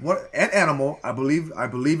yeah, an animal, I believe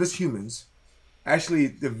it's humans. Actually,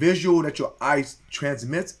 the visual that your eye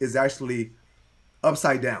transmits is actually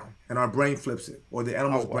upside down, and our brain flips it, or the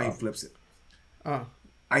animal's brain flips it.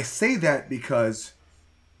 I say that because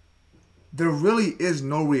there really is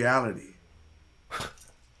no reality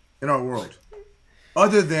in our world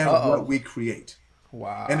other than what we create.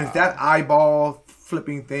 Wow. And if that eyeball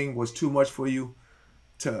flipping thing was too much for you,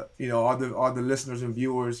 to all the listeners and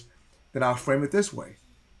viewers, then I'll frame it this way.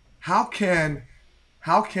 How can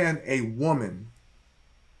a woman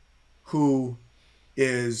who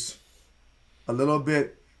is a little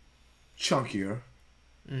bit chunkier,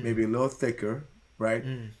 maybe a little thicker, right?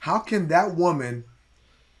 How can that woman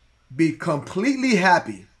be completely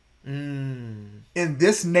happy in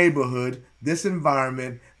this neighborhood, this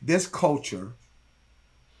environment, this culture,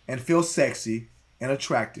 and feel sexy and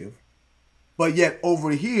attractive, but yet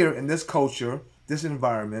over here in this culture, this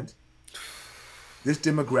environment, this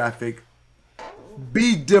demographic,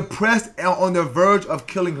 be depressed and on the verge of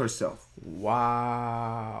killing herself?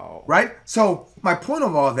 Wow. Right? So my point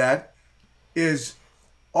of all that is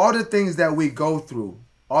all the things that we go through,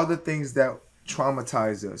 all the things that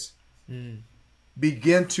traumatize us,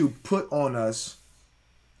 begin to put on us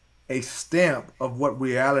a stamp of what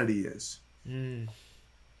reality is.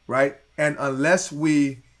 Right? And unless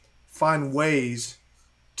we find ways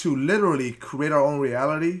to literally create our own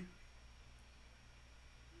reality,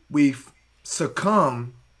 we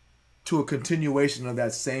succumb to a continuation of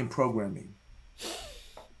that same programming.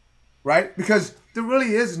 Right? Because there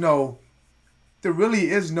really is no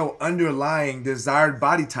underlying desired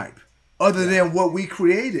body type other than what we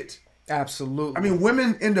created. Absolutely. I mean,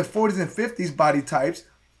 women in the 40s and 50s body types,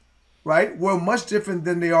 right, were much different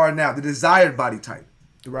than they are now, the desired body type.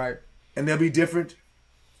 Right. And they'll be different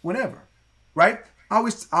whenever. Right? I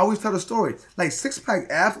always tell the story. Like, six-pack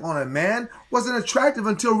abs on a man wasn't attractive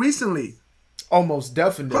until recently. Almost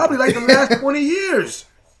definitely. Probably like the last 20 years.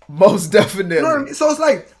 Most definitely. You know what I mean? So it's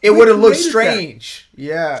like, it would have looked strange. That.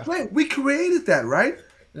 Yeah. We created that, right?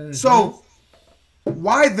 So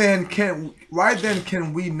why then can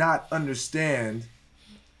we not understand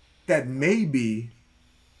that maybe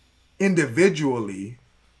individually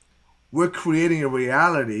we're creating a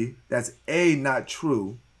reality that's A, not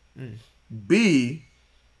true, B,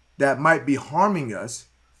 that might be harming us,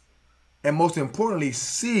 and most importantly,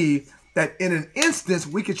 C, that in an instance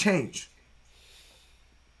we could change.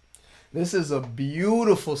 This is a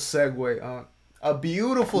beautiful segue, a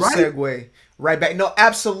beautiful segue right back. No,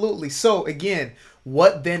 absolutely. So again,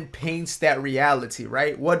 what then paints that reality,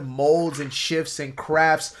 right? What molds and shifts and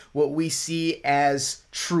crafts what we see as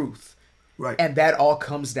truth. Right. And that all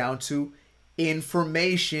comes down to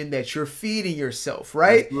information that you're feeding yourself,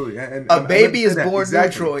 right? Absolutely. And a baby is born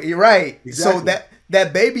exactly. neutral. You're right. Exactly. So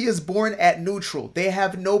that baby is born at neutral. They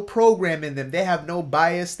have no program in them. They have no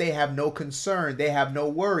bias. They have no concern. They have no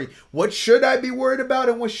worry. What should I be worried about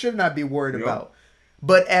and what shouldn't I be worried about?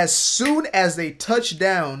 But as soon as they touch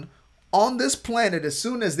down on this planet, as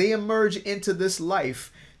soon as they emerge into this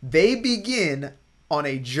life, they begin on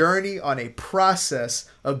a journey, on a process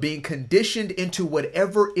of being conditioned into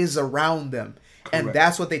whatever is around them. Correct. And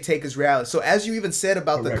that's what they take as reality. So as you even said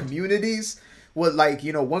about the communities, what, like,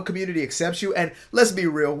 you know, one community accepts you, and let's be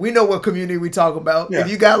real, we know what community we talk about. Yeah. If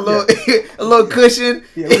you got a little a little cushion,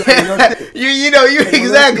 Yeah, you know, you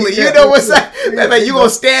exactly, you know what's that, man, you gonna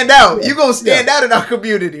stand out. You gonna stand out in our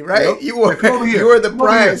community, right? Yep. You are the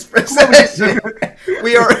prize possession.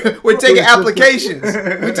 We're taking applications.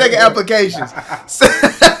 We're taking applications.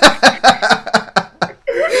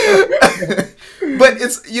 But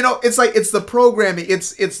it's, you know, it's like, it's the programming,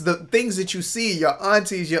 it's the things that you see, your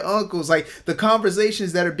aunties, your uncles, like the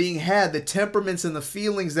conversations that are being had, the temperaments and the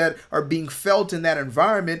feelings that are being felt in that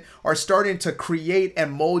environment are starting to create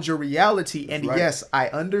and mold your reality. And yes, I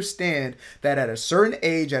understand that at a certain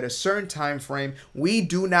age, at a certain time frame, we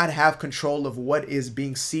do not have control of what is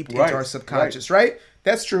being seeped into our subconscious, right?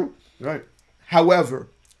 That's true. Right. However,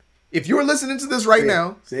 if you're listening to this right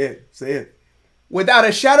now, say it. Without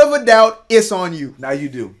a shadow of a doubt, it's on you. Now you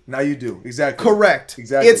do. Exactly. Correct.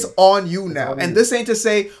 Exactly. It's on you now. And this ain't to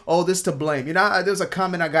say, oh, this to blame. You know, there was a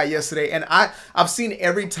comment I got yesterday, and I've seen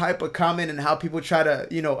every type of comment and how people try to,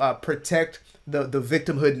 you know, protect the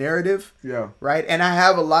victimhood narrative. Yeah. Right. And I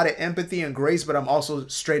have a lot of empathy and grace, but I'm also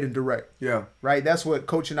straight and direct. Yeah. Right. That's what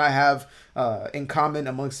Coach and I have in common,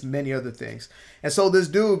 amongst many other things. And so this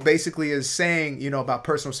dude basically is saying, you know, about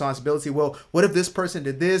personal responsibility. Well, what if this person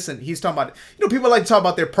did this? And he's talking about, you know, people like to talk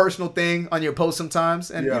about their personal thing on your post sometimes.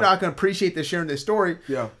 And, you know, I can appreciate them sharing their story.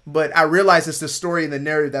 Yeah. But I realize it's the story and the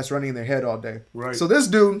narrative that's running in their head all day. Right. So this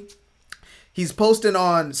dude, he's posting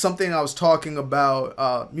on something I was talking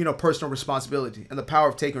about, you know, personal responsibility and the power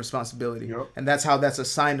of taking responsibility. Yep. And that's how that's a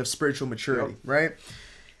sign of spiritual maturity. Yep. Right.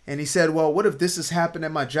 And he said, well, what if this has happened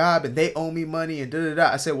at my job and they owe me money and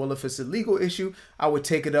da-da-da? I said, well, if it's a legal issue, I would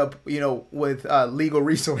take it up, you know, with legal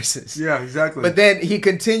resources. Yeah, exactly. But then he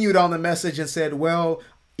continued on the message and said, well,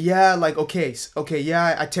 yeah, like, okay,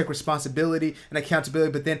 yeah, I take responsibility and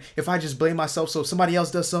accountability. But then if I just blame myself, so if somebody else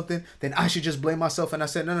does something, then I should just blame myself. And I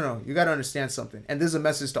said, no, you got to understand something. And this is a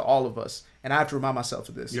message to all of us. And I have to remind myself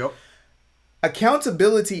of this. Yep.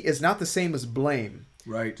 Accountability is not the same as blame.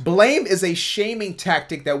 Right. Blame is a shaming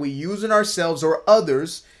tactic that we use in ourselves or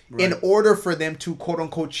others in order for them to, quote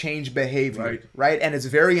unquote, change behavior. Right. And it's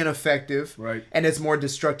very ineffective. Right. And it's more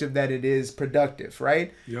destructive than it is productive.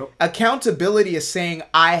 Right. Yep. Accountability is saying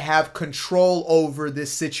I have control over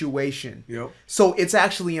this situation. Yep. So it's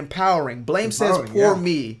actually empowering. Blame says poor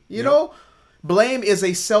me. You know, blame is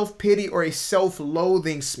a self-pity or a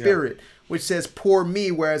self-loathing spirit. Which says poor me,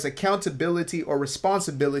 whereas accountability or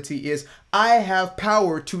responsibility is I have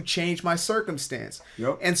power to change my circumstance.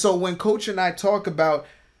 Yep. And so when Coach and I talk about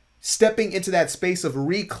stepping into that space of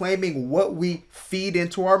reclaiming what we feed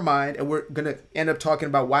into our mind, and we're going to end up talking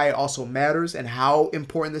about why it also matters and how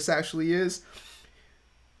important this actually is,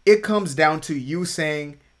 it comes down to you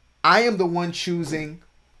saying, I am the one choosing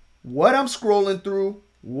what I'm scrolling through,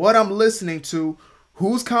 what I'm listening to,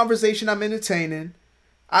 whose conversation I'm entertaining.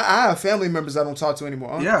 I have family members I don't talk to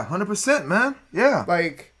anymore. Huh? Yeah, 100%, man. Yeah.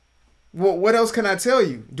 Like, what else can I tell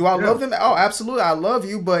you? Do I love them? Oh, absolutely. I love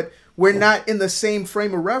you, but we're not in the same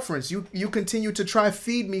frame of reference. You continue to try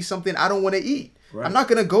feed me something I don't want to eat. Right. I'm not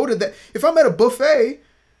going to go to that. If I'm at a buffet,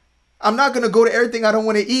 I'm not going to go to everything I don't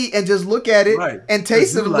want to eat and just look at it and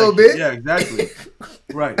taste it a little bit. Yeah, exactly.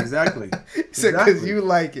 Right, exactly. Because you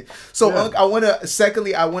like it. So I want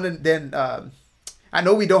to then... I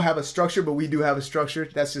know we don't have a structure, but we do have a structure.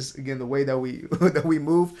 That's just, again, the way that we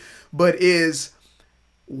move. But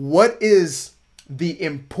what is the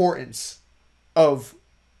importance of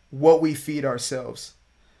what we feed ourselves?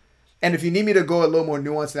 And if you need me to go a little more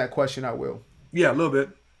nuanced in that question, I will. Yeah, a little bit.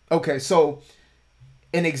 Okay, so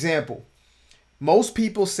an example. Most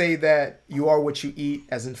people say that you are what you eat,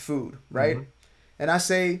 as in food, right? Mm-hmm. And I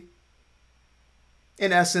say,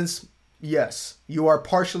 in essence, yes, you are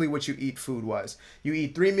partially what you eat food-wise. You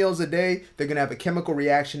eat 3 meals a day, they're going to have a chemical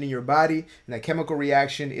reaction in your body, and that chemical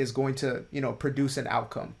reaction is going to, you know, produce an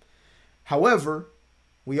outcome. However,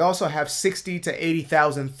 we also have 60 to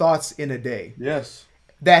 80,000 thoughts in a day. Yes.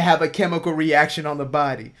 That have a chemical reaction on the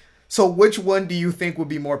body. So which one do you think would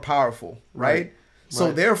be more powerful, right?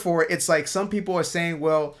 So therefore, it's like some people are saying,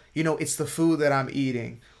 well, you know, it's the food that I'm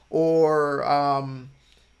eating, or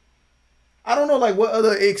I don't know, like, what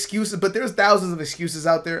other excuses, but there's thousands of excuses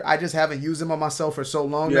out there. I just haven't used them on myself for so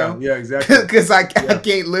long now. Yeah, exactly. Because I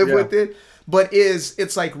can't live with it. But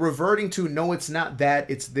it's like reverting to, no, it's not that,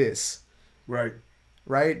 it's this. Right.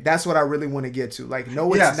 Right? That's what I really want to get to. Like,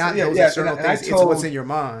 no, it's not those external things. It's what's in your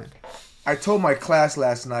mind. I told my class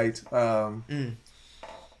last night,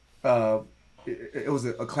 it was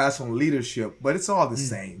a class on leadership, but it's all the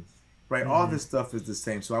same. Right? All this stuff is the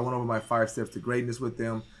same. So I went over my 5 steps to greatness with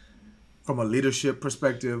them. From a leadership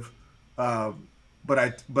perspective, but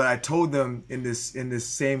I told them in this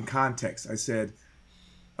same context. I said,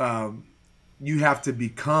 you have to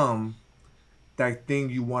become that thing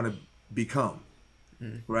you want to become,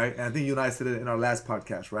 right? And I think you and I said it in our last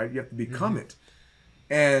podcast, right? You have to become it.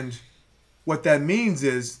 And what that means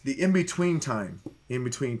is the in between time, and in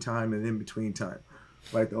between time,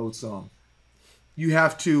 like the old song. You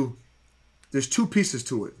have to. There's two pieces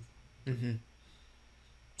to it.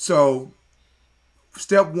 So,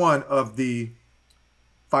 step one of the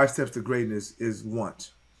 5 steps to greatness is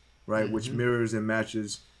want, right? Which mirrors and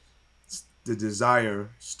matches the desire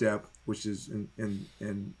step, which is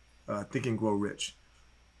in Think and Grow Rich.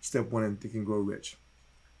 Step 1 in Think and Grow Rich.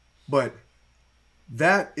 But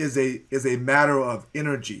that is a matter of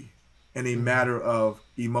energy and a matter of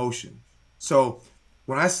emotion. So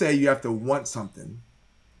when I say you have to want something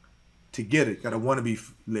to get it, you gotta want to be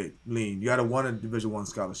lean. You gotta want a Division I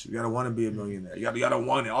scholarship. You gotta want to be a millionaire. You gotta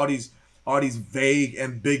want it. All these vague,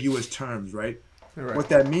 ambiguous terms, right? Right. What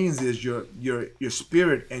that means is your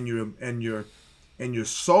spirit and your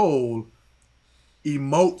soul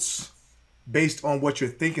emotes based on what you're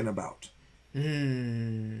thinking about.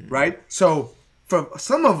 Right? So for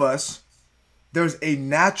some of us, there's a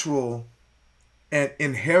natural and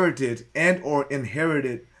inherited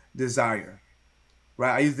desire.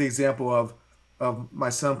 Right? I use the example of my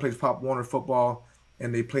son plays Pop Warner football,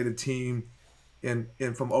 and they played a team in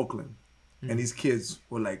from Oakland, and these kids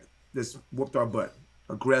were like just whooped our butt,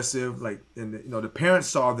 aggressive, like, and the parents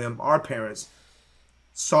saw them, our parents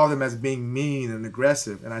saw them as being mean and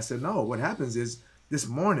aggressive, and I said, no, what happens is this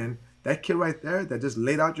morning that kid right there that just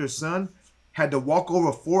laid out your son had to walk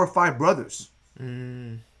over 4 or 5 brothers,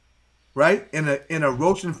 right, in a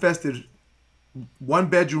roach infested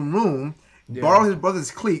 1-bedroom room. Borrow his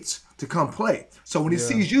brother's cleats to come play. So when he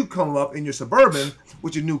sees you come up in your Suburban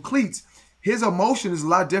with your new cleats, his emotion is a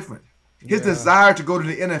lot different. His desire to go to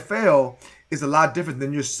the NFL is a lot different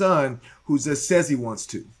than your son who just says he wants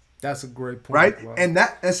to. That's a great point. Right? Wow.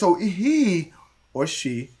 And so he or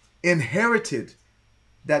she inherited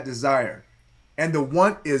that desire. And the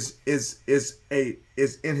want is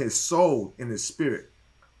in his soul, in his spirit.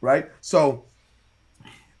 Right? So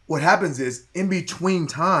what happens is, in between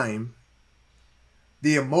time,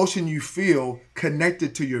 the emotion you feel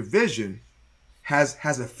connected to your vision has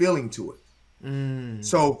a feeling to it.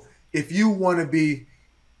 So if you want to be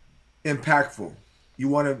impactful, you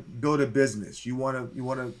want to build a business, you want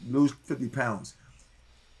to lose 50 pounds,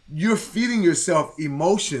 you're feeding yourself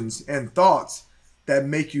emotions and thoughts that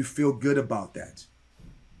make you feel good about that.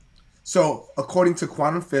 So according to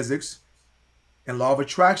quantum physics and law of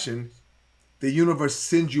attraction, the universe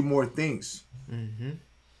sends you more things.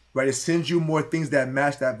 Right, it sends you more things that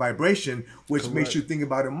match that vibration, which makes you think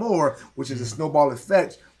about it more, which is a snowball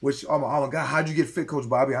effect. Which, oh my God, how'd you get fit, Coach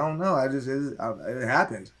Bobby? I don't know. It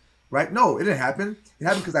happened, right? No, it didn't happen. It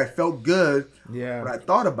happened because I felt good when I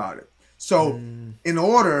thought about it. So, in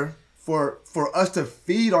order for us to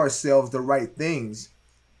feed ourselves the right things,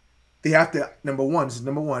 they have to number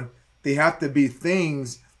one. They have to be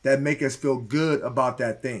things that make us feel good about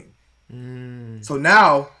that thing. So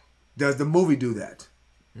now, does the movie do that?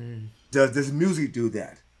 Does this music do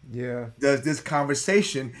that? Does this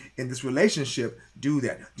conversation in this relationship do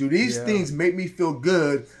that? Do these things make me feel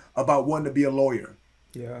good about wanting to be a lawyer?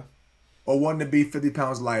 Or wanting to be 50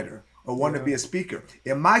 pounds lighter? Or wanting to be a speaker?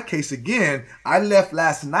 In my case, again, I left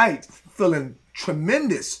last night feeling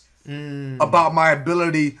tremendous about my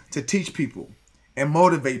ability to teach people and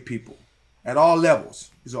motivate people at all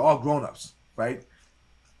levels. These are all grown-ups, right?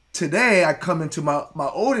 Today, I come into my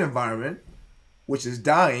old environment, which is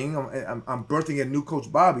dying. I'm birthing a new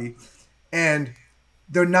Coach Bobby, and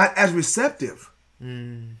they're not as receptive.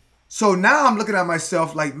 So now I'm looking at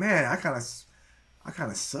myself like, man, I kind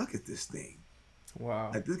of suck at this thing.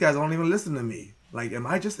 Wow. Like, these guys don't even listen to me. Like, am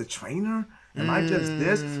I just a trainer? Am I just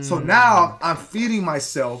this? So now I'm feeding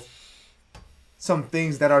myself some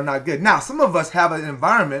things that are not good. Now, some of us have an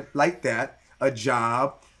environment like that, a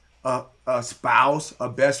job, a spouse, a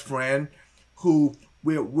best friend who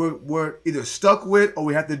we're either stuck with or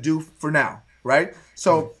we have to do for now, right?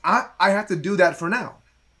 So I have to do that for now.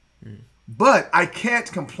 But I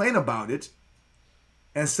can't complain about it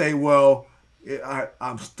and say, well,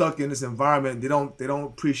 I'm stuck in this environment. They don't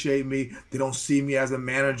appreciate me. They don't see me as a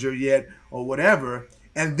manager yet or whatever.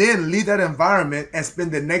 And then leave that environment and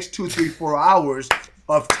spend the next 2, 3, 4 hours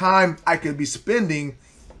of time I could be spending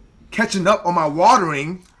catching up on my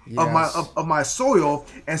watering of my soil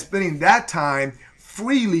and spending that time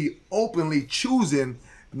freely, openly choosing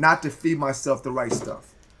not to feed myself the right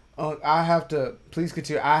stuff. I have to, please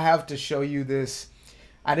continue. I have to show you this.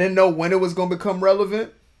 I didn't know when it was going to become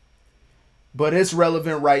relevant, but it's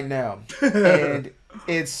relevant right now. And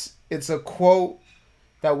it's a quote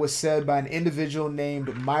that was said by an individual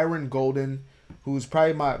named Myron Golden, who's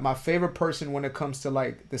probably my favorite person when it comes to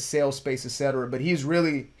like the sales space, etc. But he's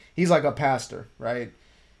like a pastor, right?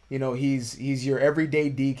 You know, he's your everyday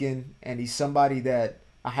deacon, and he's somebody that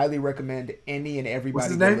I highly recommend any and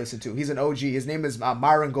everybody go listen to. He's an OG. His name is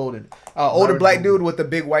Myron Golden. Older black dude with a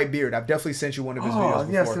big white beard. I've definitely sent you one of his videos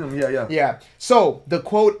before. Yeah, I've seen him. Yeah. So the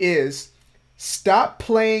quote is, "Stop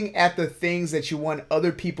playing at the things that you want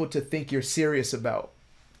other people to think you're serious about."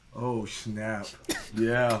 Oh, snap.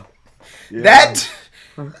 Yeah. That...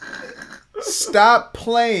 Stop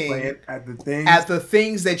playing at the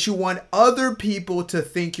things that you want other people to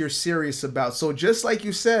think you're serious about. So just like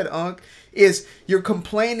you said, Unc, is you're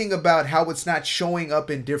complaining about how it's not showing up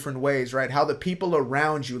in different ways, right? How the people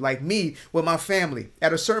around you, like me with my family,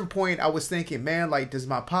 at a certain point I was thinking, man, like, does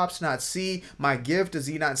my pops not see my gift? Does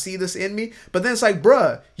he not see this in me? But then it's like,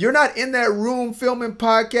 bruh, you're not in that room filming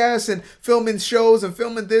podcasts and filming shows and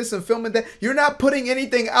filming this and filming that. You're not putting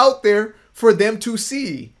anything out there for them to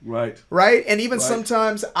see. Right. And even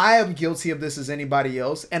sometimes I am guilty of this as anybody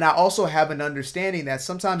else. And I also have an understanding that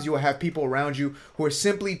sometimes you will have people around you who are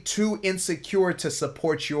simply too insecure to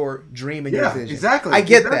support your dream and your vision. Exactly. I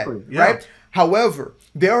get that. Right. However,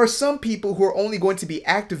 there are some people who are only going to be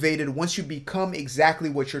activated once you become exactly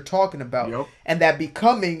what you're talking about. Yep. And that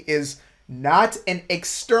becoming is not an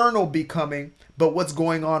external becoming, but what's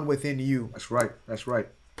going on within you. That's right.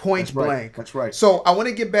 Point blank. That's right. So I want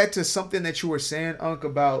to get back to something that you were saying, Unc,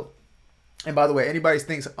 about, and by the way, anybody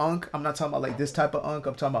thinks Unc, I'm not talking about like this type of Unc,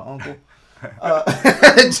 I'm talking about Uncle.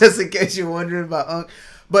 Just in case you're wondering about Unc.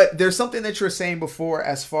 But there's something that you were saying before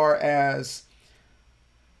as far as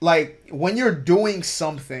like when you're doing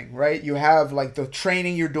something, right? You have like the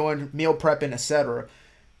training you're doing, meal prepping, etc.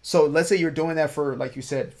 So let's say you're doing that for, like you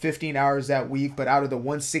said, 15 hours that week, but out of the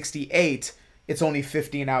 168, it's only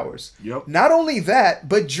 15 hours. Yep. Not only that,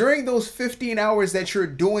 but during those 15 hours that you're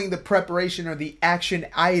doing the preparation or the action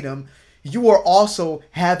item, you are also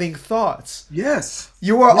having thoughts. Yes.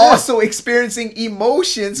 You are also experiencing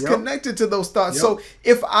emotions connected to those thoughts. Yep. So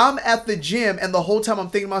if I'm at the gym and the whole time I'm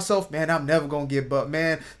thinking to myself, man, I'm never going to get butt.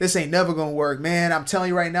 Man, this ain't never going to work. Man, I'm telling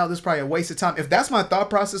you right now, this is probably a waste of time. If that's my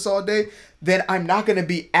thought process all day, then I'm not going to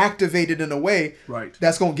be activated in a way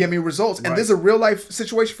that's going to give me results. And this is a real life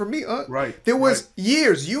situation for me. There was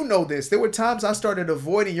years, you know this, there were times I started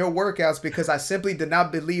avoiding your workouts because I simply did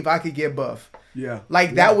not believe I could get buff.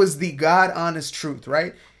 That was the God honest truth,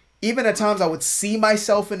 right? Even at times I would see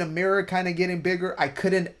myself in the mirror kind of getting bigger. I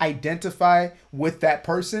couldn't identify with that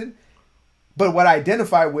person. But what I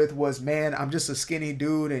identified with was, man, I'm just a skinny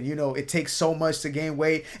dude, and, you know, it takes so much to gain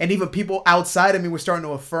weight. And even people outside of me were starting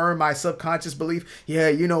to affirm my subconscious belief. Yeah,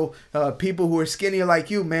 you know, people who are skinnier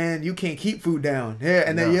like you, man, you can't keep food down. Yeah,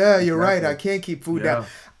 and then, you're right, I can't keep food down.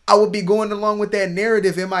 I would be going along with that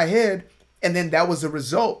narrative in my head, and then that was the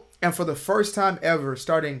result. And for the first time ever,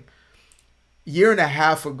 starting a year and a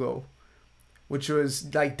half ago, which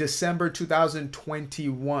was like December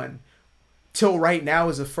 2021, till right now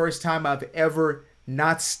is the first time I've ever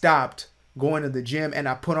not stopped going to the gym, and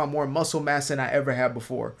I put on more muscle mass than I ever had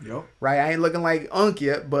before. Right? I ain't looking like Unc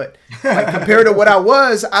yet, but like compared to what I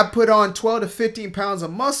was, I put on 12 to 15 pounds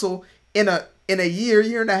of muscle in a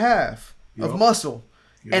year and a half of muscle,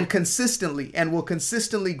 and consistently, and will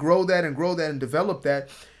consistently grow that and develop that.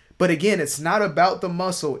 But again, it's not about the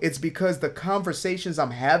muscle. It's because the conversations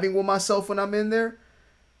I'm having with myself when I'm in there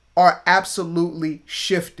are absolutely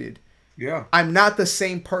shifted. I'm not the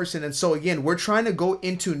same person. And so again, we're trying to go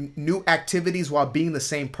into new activities while being the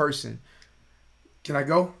same person. Can I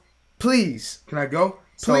go? Please. Can I go?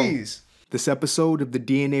 Please. This episode of the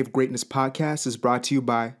DNA of Greatness podcast is brought to you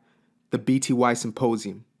by the BTY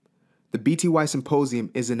Symposium. The BTY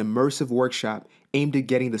Symposium is an immersive workshop aimed at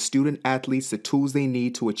getting the student athletes the tools they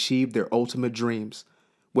need to achieve their ultimate dreams.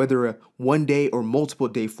 Whether a one-day or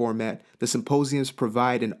multiple-day format, the symposiums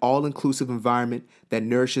provide an all-inclusive environment that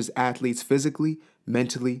nourishes athletes physically,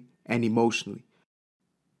 mentally, and emotionally.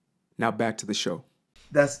 Now back to the show.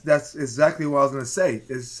 That's exactly what I was going to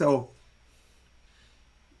say. So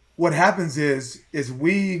what happens is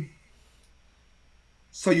you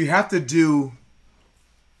have to do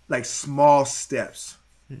like small steps.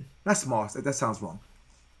 Not small, that sounds wrong.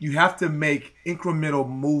 You have to make incremental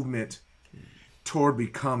movement toward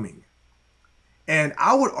becoming. And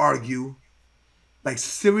I would argue, like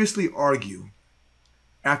seriously argue,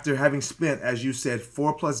 after having spent, as you said,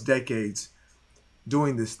 4+ decades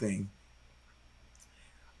doing this thing,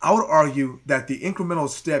 I would argue that the incremental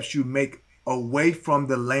steps you make away from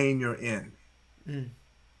the lane you're in, and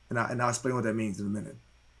I'll explain what that means in a minute,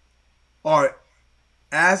 are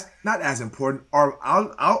as not as important, or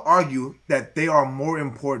I'll argue that they are more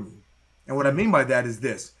important. And what I mean by that is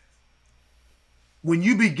this: when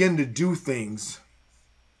you begin to do things,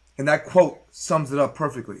 and that quote sums it up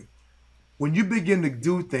perfectly. When you begin to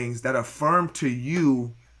do things that affirm to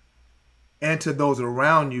you and to those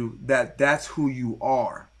around you that that's who you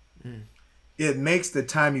are, it makes the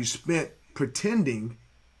time you spent pretending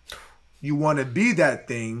you want to be that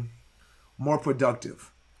thing more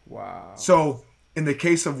productive. Wow. So in the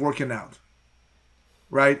case of working out,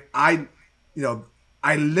 right? I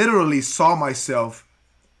literally saw myself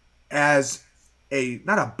as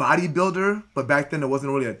not a bodybuilder, but back then there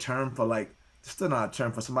wasn't really a term for still not a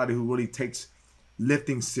term for somebody who really takes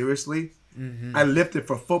lifting seriously. Mm-hmm. I lifted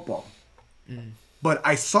for football. But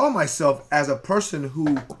I saw myself as a person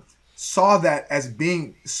who saw that as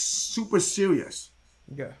being super serious.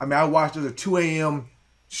 Yeah. I mean, I watched a 2 a.m.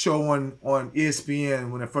 show on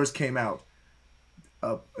ESPN when it first came out,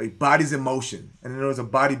 like Bodies in Motion. And then there was a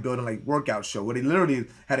bodybuilding workout show where they literally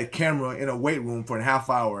had a camera in a weight room for a half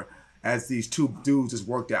hour as these two dudes just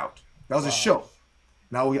worked out. That was a show.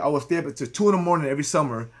 Now I was there to 2 a.m. every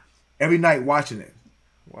summer, every night watching it.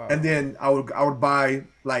 Wow. And then I would buy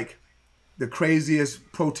the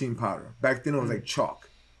craziest protein powder. Back then it was like chalk.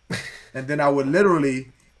 And then I would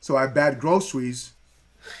literally, so I bagged groceries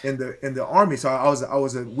in the army. So I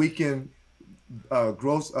was a weekend a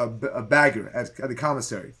bagger at the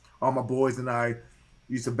commissary. All my boys and I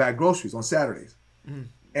used to bag groceries on Saturdays.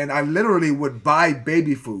 And I literally would buy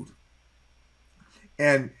baby food.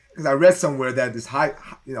 And because I read somewhere that this high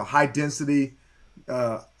density,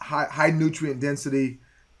 high nutrient density,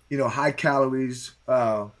 high calories,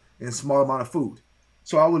 and small amount of food.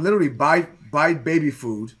 So I would literally buy baby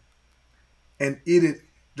food and eat it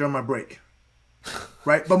during my break.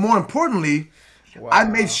 Right? But more importantly, wow. I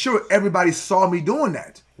made sure everybody saw me doing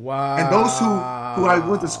that. Wow. And those who I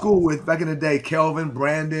went to school with back in the day, Kelvin,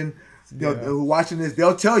 Brandon, who watching this,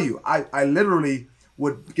 they'll tell you, I literally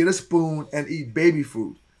would get a spoon and eat baby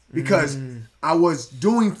food because I was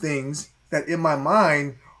doing things that in my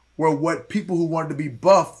mind were what people who wanted to be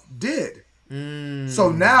buff did.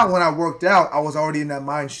 So now when I worked out, I was already in that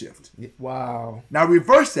mind shift. Wow. Now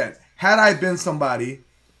reverse that. Had I been somebody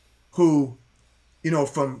who,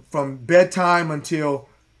 from bedtime until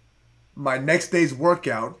my next day's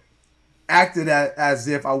workout, acted as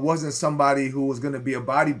if I wasn't somebody who was going to be a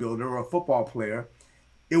bodybuilder or a football player,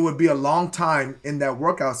 it would be a long time in that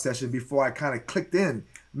workout session before I kind of clicked in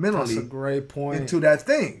mentally. That's a great point. Into that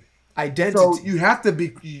thing. Identity. So you have to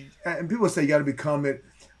be, and people say you got to become it,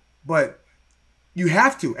 but you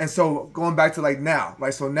have to. And so going back to now,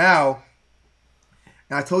 right? So now,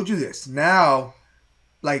 and I told you this, now,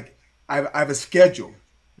 I have a schedule,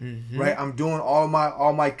 right? I'm doing all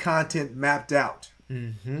my content mapped out,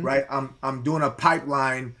 right? I'm doing a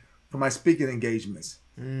pipeline for my speaking engagements.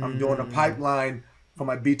 I'm doing a pipeline for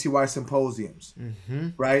my BTY symposiums,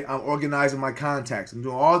 right? I'm organizing my contacts. I'm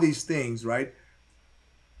doing all these things, right?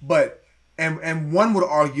 But, and one would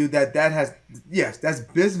argue that has, yes, that's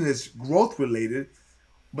business growth related,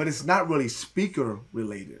 but it's not really speaker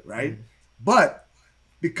related, right? But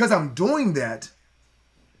because I'm doing that,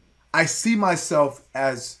 I see myself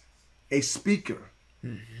as a speaker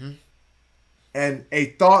and a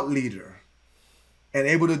thought leader and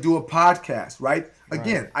able to do a podcast, right?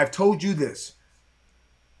 Again, I've told you this.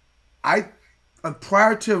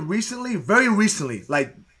 Prior to recently, very recently,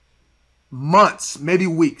 months, maybe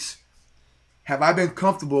weeks, have I been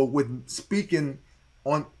comfortable with speaking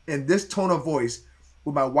in this tone of voice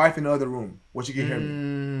with my wife in the other room where she can hear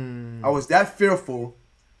me. I was that fearful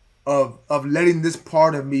of letting this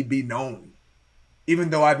part of me be known. Even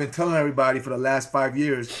though I've been telling everybody for the last 5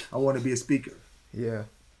 years I want to be a speaker. Yeah.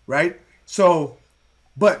 Right? So,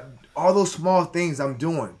 but all those small things I'm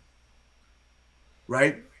doing,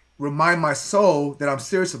 right? Remind my soul that I'm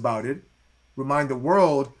serious about it. Remind the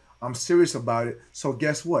world I'm serious about it. So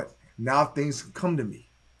guess what? Now things come to me.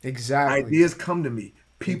 Exactly. Ideas come to me.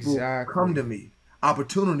 People come to me.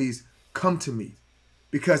 Opportunities come to me.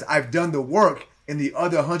 Because I've done the work in the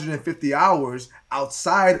other 150 hours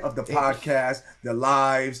outside of the podcast, the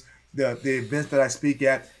lives, the events that I speak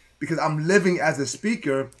at. Because I'm living as a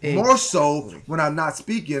speaker more so when I'm not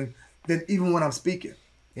speaking than even when I'm speaking.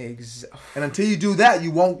 Exactly. And until you do that,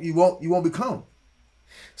 you won't become.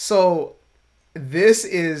 So this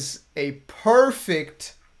is a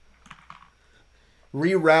perfect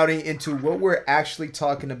rerouting into what we're actually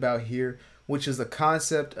talking about here, which is the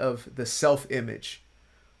concept of the self-image.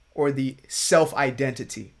 or the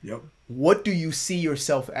self-identity. Yep. What do you see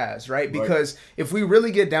yourself as, right? Because if we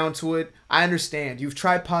really get down to it, I understand you've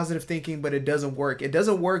tried positive thinking, but it doesn't work. It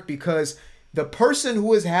doesn't work because the person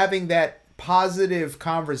who is having that positive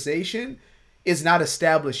conversation is not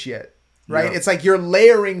established yet, right? Yeah. It's like you're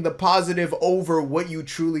layering the positive over what you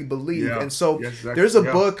truly believe. Yeah. And so there's a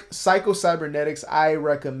book, Psycho-Cybernetics. I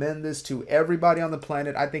recommend this to everybody on the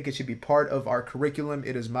planet. I think it should be part of our curriculum.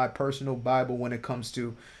 It is my personal Bible when it comes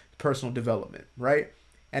to personal development, right?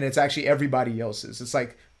 And it's actually everybody else's. It's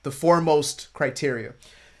like the foremost criteria.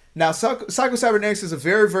 Now, Psycho-Cybernetics is a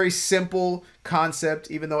very, very simple concept,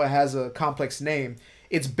 even though it has a complex name.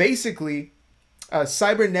 It's basically,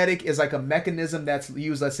 cybernetic is like a mechanism that's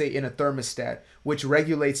used, let's say, in a thermostat, which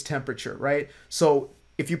regulates temperature, right? So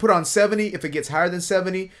if you put on 70, if it gets higher than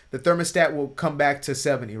 70, the thermostat will come back to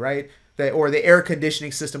 70, right? Or the air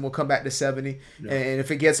conditioning system will come back to 70. Yeah. And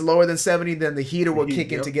if it gets lower than 70, then the heater will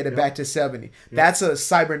kick in to get it back to 70. Yep. That's a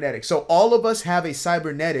cybernetic. So all of us have a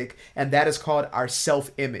cybernetic, and that is called our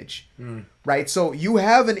self-image, right? So you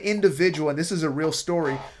have an individual, and this is a real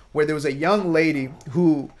story, where there was a young lady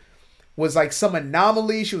who was like some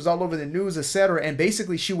anomaly. She was all over the news, etc. And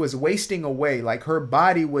basically she was wasting away. Like her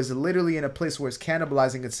body was literally in a place where it's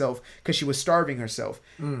cannibalizing itself because she was starving herself.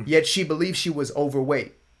 Yet she believed she was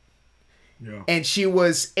overweight. Yeah. And she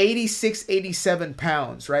was 86, 87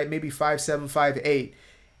 pounds, right? Maybe 5'7", 5'8".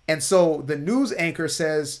 And so the news anchor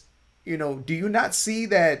says, you know, do you not see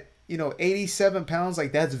that, 87 pounds,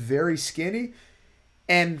 like that's very skinny?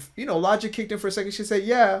 And, logic kicked in for a second. She said,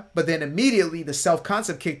 yeah. But then immediately the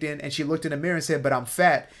self-concept kicked in and she looked in the mirror and said, but I'm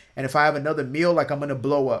fat. And if I have another meal, like I'm going to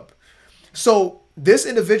blow up. So this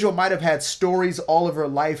individual might have had stories all of her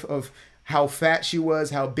life of how fat she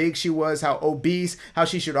was, how big she was, how obese, how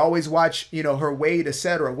she should always watch, her weight,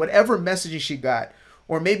 etc. Whatever messaging she got.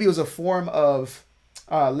 Or maybe it was a form of,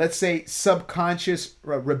 let's say, subconscious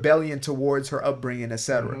rebellion towards her upbringing,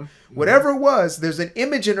 etc. Whatever it was, there's an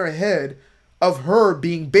image in her head of her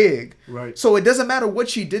being big. Right. So it doesn't matter what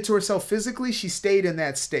she did to herself physically, she stayed in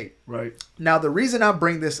that state. Right. Now, the reason I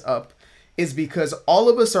bring this up is because all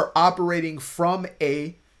of us are operating from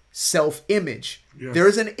a self-image. Yes. There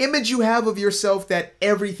is an image you have of yourself that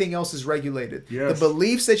everything else is regulated. Yes. The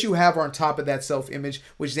beliefs that you have are on top of that self-image,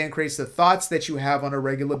 which then creates the thoughts that you have on a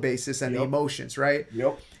regular basis and the emotions, right?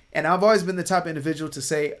 Yep. And I've always been the type of individual to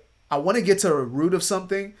say, I want to get to the root of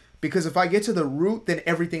something, because if I get to the root, then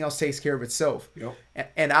everything else takes care of itself. Yep.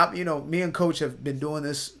 And I, me and Coach have been doing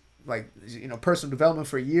this, like, personal development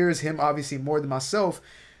for years. Him obviously more than myself.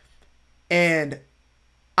 And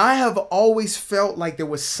I have always felt like there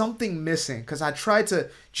was something missing, because I tried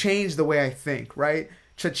to change the way I think, right?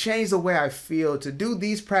 To change the way I feel, to do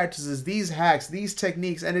these practices, these hacks, these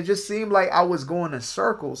techniques. And it just seemed like I was going in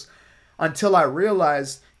circles until I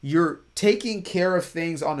realized you're taking care of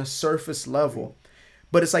things on a surface level.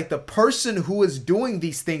 But it's like the person who is doing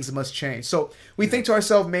these things must change. So we think to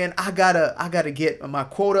ourselves, man, I gotta get my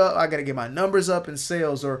quota. I gotta get my numbers up in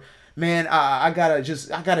sales, or man, I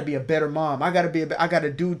gotta be a better mom. I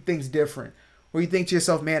gotta do things different. Or you think to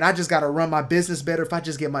yourself, man, I just gotta run my business better if I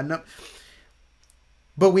just get my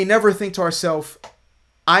But we never think to ourselves,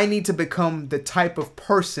 I need to become the type of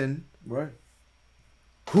person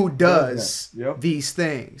who does these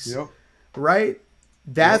things. Yep. Right?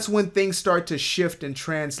 That's when things start to shift and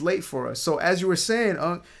translate for us. So as you were saying,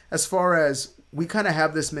 as far as we kind of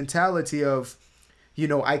have this mentality of,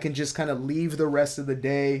 I can just kind of leave the rest of the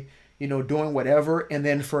day, doing whatever. And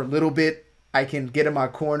then for a little bit, I can get in my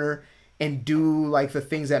corner and do like the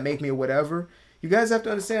things that make me whatever. You guys have to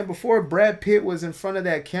understand, before Brad Pitt was in front of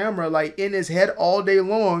that camera, like in his head all day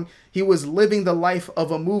long, he was living the life of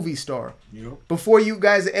a movie star. Yep. Before you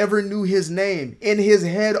guys ever knew his name, in his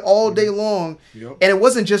head all day long. Yep. And it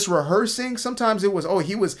wasn't just rehearsing. Sometimes it was,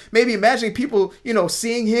 he was maybe imagining people,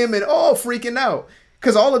 seeing him and freaking out.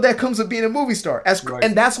 Because all of that comes with being a movie star.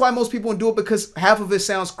 And that's why most people don't do it, because half of it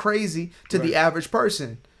sounds crazy to the average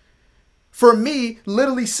person. For me,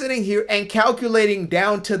 literally sitting here and calculating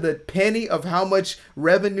down to the penny of how much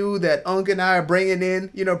revenue that Unc and I are bringing in,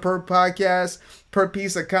 per podcast, per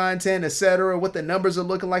piece of content, etc., what the numbers are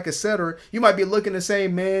looking like, etc. You might be looking and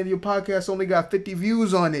saying, man, your podcast only got 50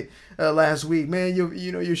 views on it last week. Man,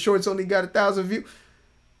 your shorts only got 1,000 views.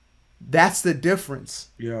 That's the difference.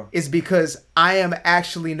 Yeah. It's because I am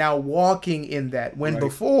actually now walking in that. When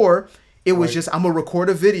before, it was just, I'm going to record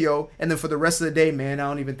a video, and then for the rest of the day, man, I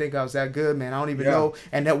don't even think I was that good, man. I don't even know.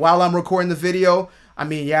 And that while I'm recording the video, I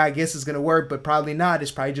mean, I guess it's going to work, but probably not.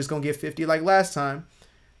 It's probably just going to get 50 like last time,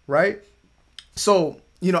 right? So,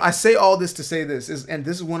 I say all this to say this, and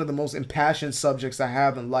this is one of the most impassioned subjects I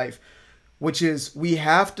have in life. which is we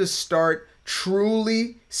have to start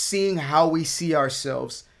truly seeing how we see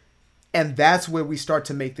ourselves. And that's where we start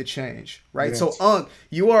to make the change, right? Yes. So,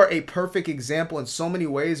 you are a perfect example in so many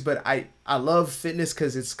ways, but I love fitness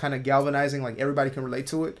because it's kind of galvanizing, like everybody can relate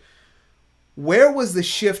to it. Where was the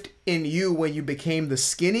shift in you when you became the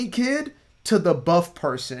skinny kid to the buff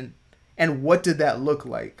person, and what did that look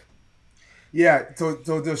like? Yeah, so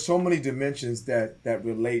there's so many dimensions that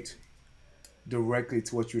relate directly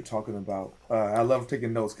to what you're talking about. I love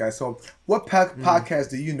taking notes, guys. So, what podcast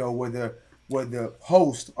do you know where the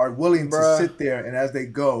hosts are willing to sit there and as they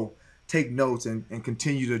go take notes and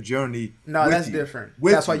continue the journey? No, that's different.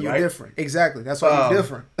 That's why you're different. Exactly. That's why you're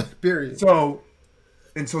different. Period. So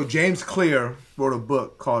James Clear wrote a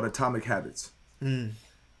book called Atomic Habits, and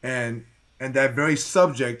that very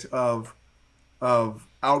subject of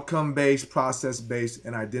outcome-based, process-based,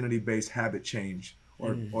 and identity-based habit change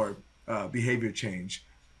or behavior change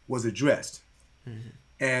was addressed.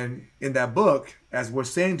 And in that book, as we're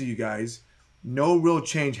saying to you guys, no real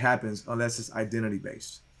change happens unless it's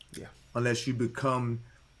identity-based. Yeah. Unless you become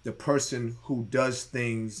the person who does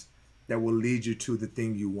things that will lead you to the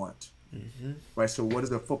thing you want. Right? So what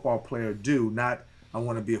does a football player do? Not, I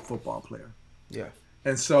want to be a football player. Yeah.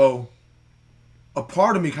 And so a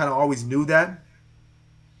part of me kind of always knew that,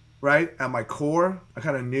 right? At my core, I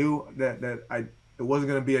kind of knew that it wasn't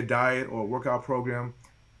going to be a diet or a workout program.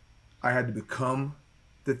 I had to become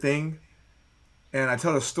the thing. And I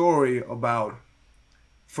tell a story about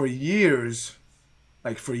for years,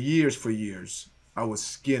 I was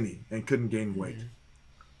skinny and couldn't gain weight.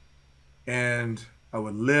 And I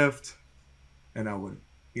would lift and I would,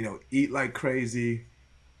 eat like crazy.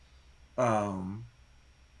 And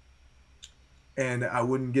I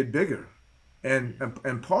wouldn't get bigger.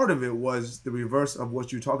 And part of it was the reverse of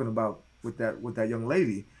what you're talking about with that young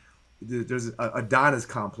lady. There's a Adonis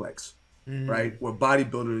complex, right? Where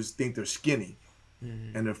bodybuilders think they're skinny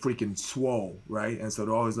and they're freaking swole, right? And so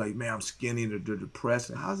they're always like, man, I'm skinny, and they're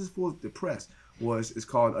depressed. And how's this fool depressed? It's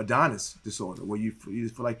called Adonis disorder, where you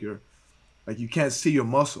feel like you can't see your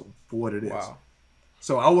muscle for what it is. Wow.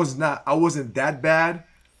 So I wasn't that bad,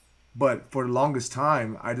 but for the longest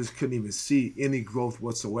time, I just couldn't even see any growth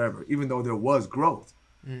whatsoever, even though there was growth.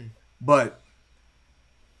 But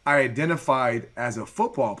I identified as a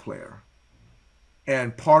football player,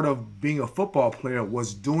 and part of being a football player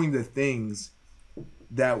was doing the things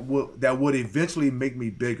that would eventually make me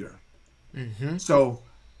bigger. So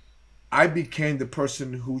I became the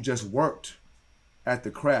person who just worked at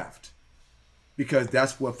the craft because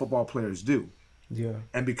that's what football players do. Yeah.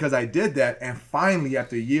 And because I did that, and finally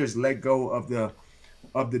after years let go of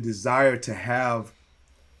the desire to have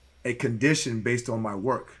a condition based on my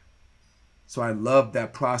work. So I love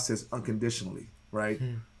that process unconditionally, right?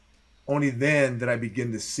 Only then did I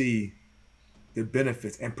begin to see the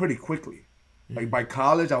benefits, and pretty quickly. Like by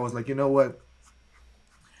college, I was like, you know what?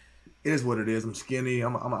 It is what it is. I'm skinny.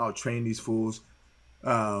 I'm out train these fools.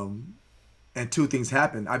 And two things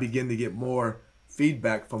happened. I began to get more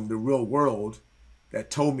feedback from the real world that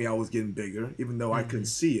told me I was getting bigger, even though I couldn't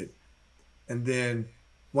see it. And then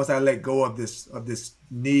once I let go of this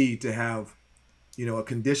need to have, a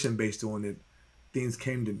condition based on it, things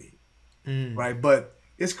came to me, right? But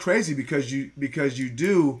it's crazy because you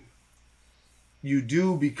do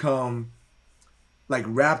become like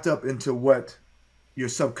wrapped up into what your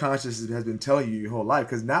subconscious has been telling you your whole life.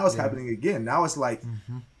 Because now it's happening again. Now it's like,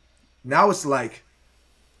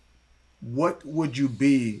 what would you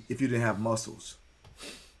be if you didn't have muscles?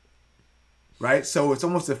 Right? So it's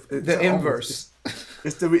almost the inverse.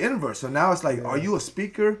 It's the inverse. So now it's like, are you a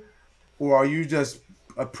speaker, or are you just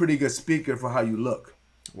a pretty good speaker for how you look?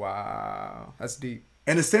 Wow, that's deep.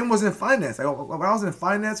 And the same was in finance. When I was in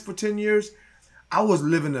finance for 10 years, I was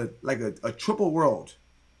living a triple world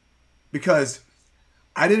because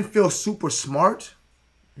I didn't feel super smart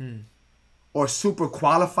or super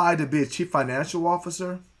qualified to be a chief financial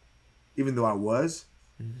officer, even though I was.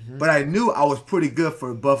 But I knew I was pretty good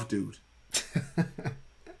for a buff dude.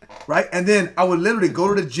 Right? And then I would literally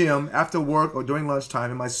go to the gym after work or during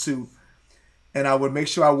lunchtime in my suit, and I would make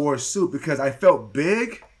sure I wore a suit because I felt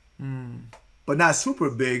big, but not super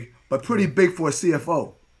big, but pretty big for a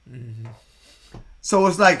CFO. So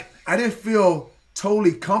it's like I didn't feel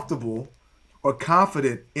totally comfortable or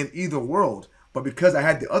confident in either world, but because I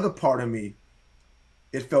had the other part of me,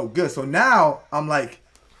 it felt good. So now I'm like,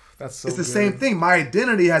 it's the same thing. My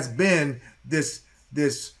identity has been this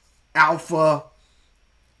alpha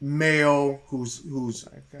male who's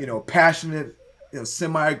passionate,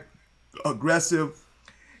 semi-aggressive,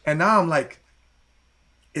 and now I'm like,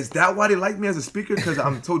 is that why they like me as a speaker? Because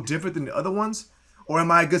I'm so different than the other ones, or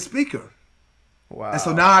am I a good speaker? Wow. And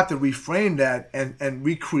so now I have to reframe that and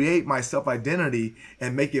recreate my self-identity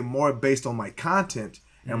and make it more based on my content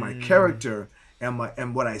and my character and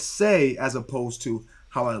what I say as opposed to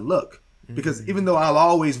how I look. Because even though I'll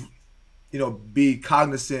always, be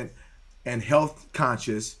cognizant and health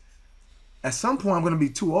conscious, at some point I'm going to be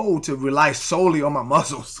too old to rely solely on my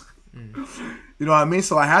muscles. You know what I mean?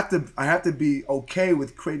 So I have to be okay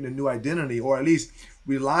with creating a new identity, or at least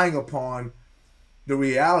relying upon the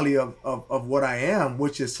reality of what I am,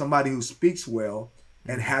 which is somebody who speaks well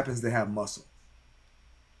and happens to have muscle.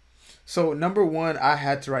 So number one, I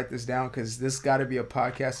had to write this down because this got to be a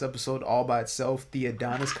podcast episode all by itself. The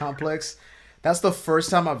Adonis complex. That's the first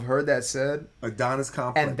time I've heard that said. Adonis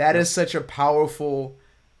complex. And that is such a powerful,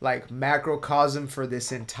 macrocosm for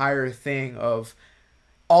this entire thing of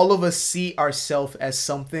all of us see ourselves as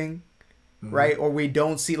something, right? Or we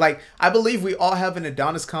don't see, I believe we all have an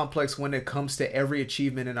Adonis complex when it comes to every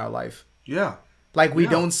achievement in our life. Yeah. We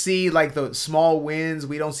don't see the small wins.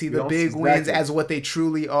 We don't see the big wins as what they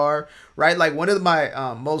truly are, right? One of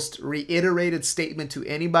my most reiterated statement to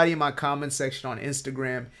anybody in my comment section on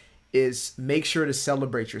Instagram is make sure to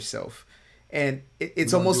celebrate yourself. And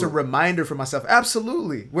it's almost a reminder for myself.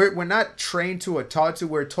 Absolutely. We're not trained to or taught to.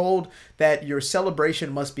 We're told that your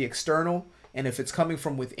celebration must be external. And if it's coming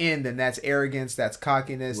from within, then that's arrogance, that's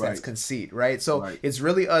cockiness, that's conceit, right? So it's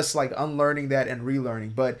really us unlearning that and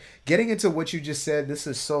relearning. But getting into what you just said, this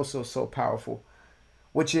is so, so, so powerful.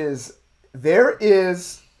 Which is, there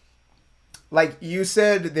is, like you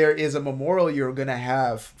said, there is a memorial you're going to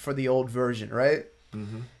have for the old version, right?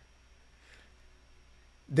 Mm-hmm.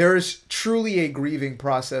 There's truly a grieving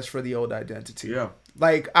process for the old identity. Yeah.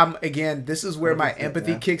 This is where my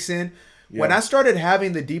empathy kicks in. Yeah. When I started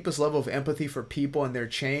having the deepest level of empathy for people and their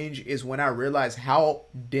change is when I realized how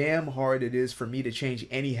damn hard it is for me to change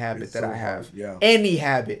any habit that I have. Yeah. Any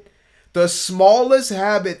habit. The smallest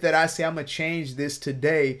habit that I say I'm going to change this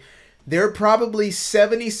today, there are probably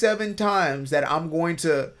 77 times that I'm going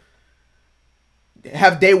to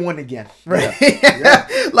have day one again, right? Yeah.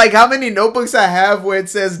 How many notebooks I have where it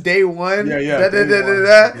says day one,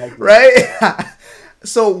 right?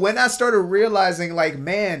 So when I started realizing,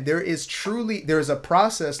 man, there's a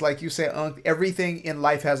process, like you say, everything in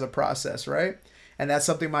life has a process, right? And that's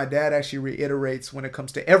something my dad actually reiterates when it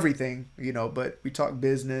comes to everything, but we talk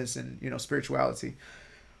business and, spirituality.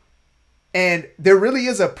 And there really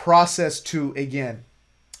is a process to, again,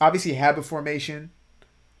 obviously habit formation,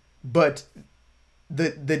 but the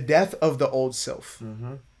death of the old self,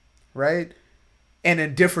 right? And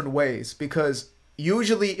in different ways, because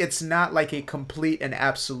usually it's not a complete and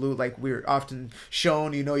absolute, we're often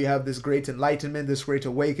shown, you have this great enlightenment, this great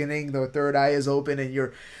awakening, the third eye is open,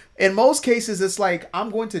 and in most cases, it's I'm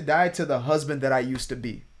going to die to the husband that I used to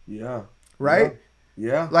be. Yeah. Right?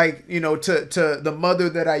 Yeah. To the mother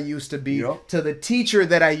that I used to be, to the teacher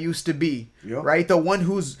that I used to be, right? The one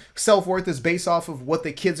whose self-worth is based off of what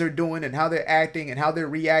the kids are doing and how they're acting and how they're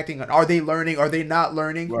reacting, and are they learning, are they not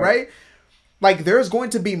learning, right? There's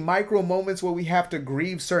going to be micro moments where we have to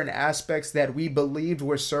grieve certain aspects that we believed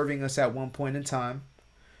were serving us at one point in time,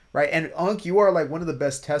 right? And Unc, you are one of the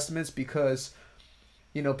best testaments because,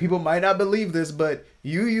 people might not believe this, but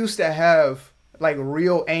you used to have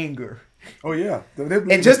real anger. Oh yeah,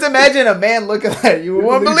 and just imagine a man looking at you,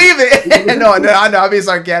 won't believe it. No, I know I'm being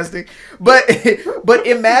sarcastic, but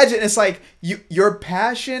imagine it's your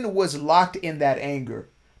passion was locked in that anger.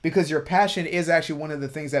 Because your passion is actually one of the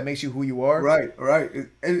things that makes you who you are. Right.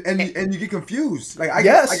 And you get confused.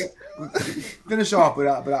 I finish off, but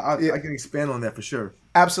I can expand on that for sure.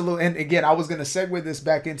 Absolutely. And again, I was going to segue this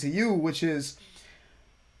back into you, which is,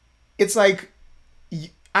 it's I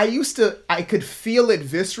could feel it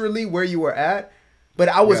viscerally where you were at, but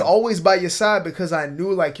I was always by your side because I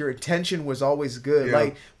knew your intention was always good.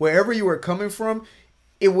 Yeah. Wherever you were coming from,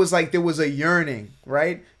 it was there was a yearning,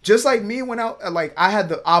 right? Just like me when I had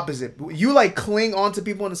the opposite. You cling on to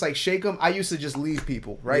people and it's shake them. I used to just leave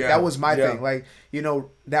people, right? Yeah. That was my thing.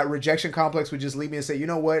 That rejection complex would just leave me and say, you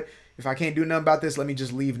know what? If I can't do nothing about this, let me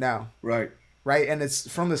just leave now. Right. Right. And it's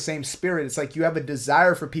from the same spirit. It's you have a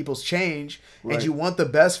desire for people's change and you want the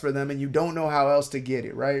best for them and you don't know how else to get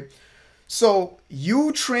it, right? So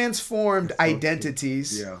you transformed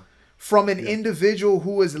identities from an individual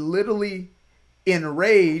who was literally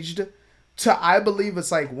enraged to, I believe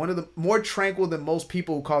it's one of the more tranquil than most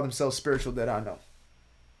people who call themselves spiritual that I know.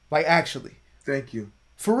 Actually. Thank you.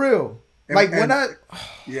 For real.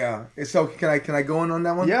 Yeah. And so can I go on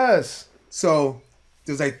that one? Yes. So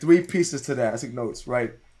there's 3 pieces to that. I took notes,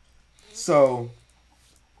 right? So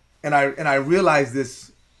and I realize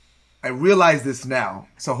this now.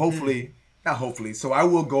 So hopefully not hopefully. So I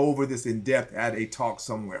will go over this in depth at a talk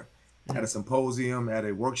somewhere, at a symposium, at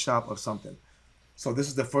a workshop of something. So this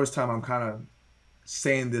is the first time I'm kind of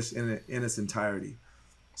saying this in its entirety.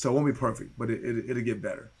 So it won't be perfect, but it'll get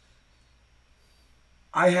better.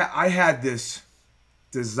 I had this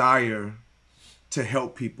desire to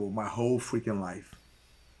help people my whole freaking life.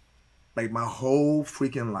 Like my whole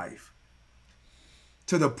freaking life.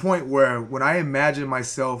 To the point where when I imagine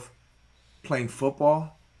myself playing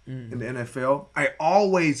football in the NFL, I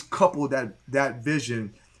always couple that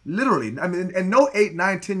vision, literally. I mean, and no 8,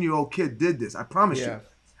 9, 10-year-old kid did this. I promise you.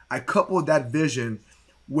 I coupled that vision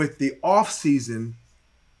with the off season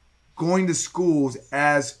going to schools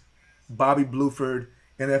as Bobby Bluford,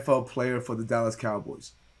 NFL player for the Dallas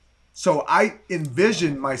Cowboys. So I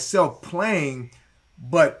envisioned myself playing,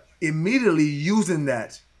 but immediately using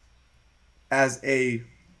that as a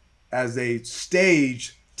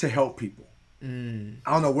stage to help people. I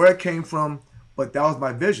don't know where it came from, but that was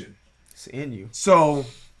my vision. It's in you. So,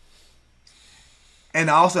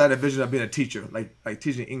 and I also had a vision of being a teacher, like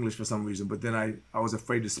teaching English for some reason. But then I was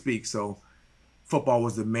afraid to speak, so football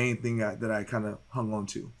was the main thing that I kind of hung on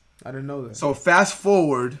to. I didn't know that. So fast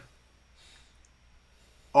forward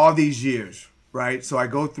all these years, right? So I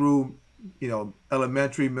go through,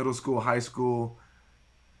 elementary, middle school, high school.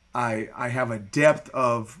 I have a depth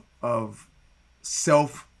of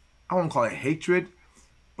self, I won't call it hatred,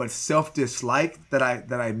 but self-dislike that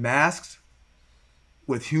I masked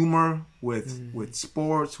with humor, with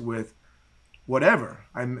sports, with whatever.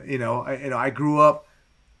 I grew up,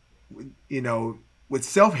 with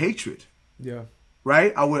self-hatred. Yeah.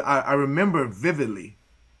 Right? I remember vividly,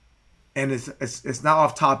 and it's not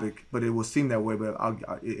off topic, but it will seem that way. But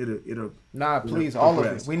it'll. Nah, please, all of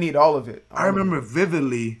it. We need all of it. I remember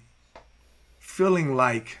vividly feeling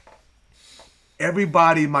like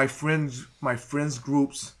everybody, my friends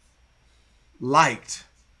groups, liked,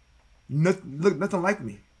 nothing like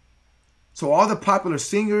me. So all the popular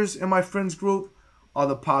singers in my friends group, all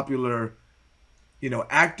the popular,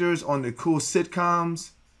 actors on the cool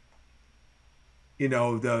sitcoms.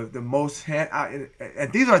 The most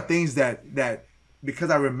and these are things that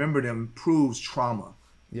because I remember them proves trauma.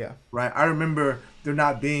 Yeah. Right. I remember there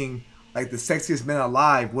not being like the sexiest man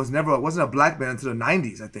alive wasn't a black man until the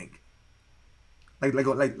 90s, I think.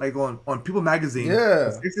 Like on People magazine.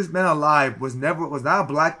 Yeah. The sexiest man alive was not a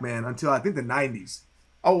black man until I think the 90s.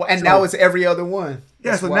 Oh, and so, now it's every other one.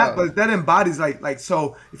 Yeah, so now but that embodies like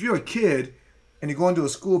so if you're a kid and you're going to a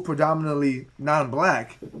school predominantly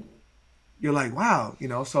non-black, you're like, wow,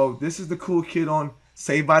 so this is the cool kid on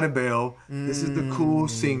Saved by the Bell. This is the cool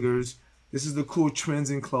singers. This is the cool trends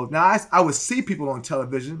in clothes. Now, I would see people on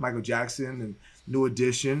television, Michael Jackson and New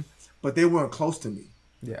Edition, but they weren't close to me.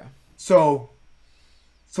 Yeah. So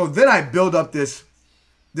then I build up this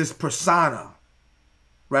persona,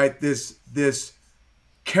 right? This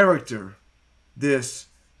character, this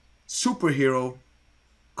superhero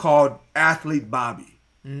called Athlete Bobby.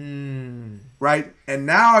 Right? And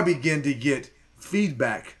now I begin to get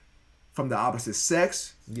feedback from the opposite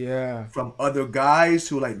sex. Yeah. From other guys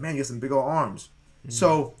who are like, man, you got some big old arms.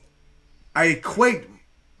 So I equate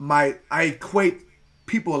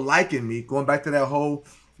people liking me, going back to that whole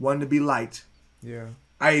wanting to be liked. Yeah.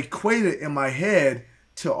 I equate it in my head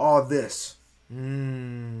to all this.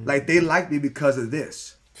 Like they like me because of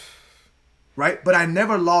this. Right? But I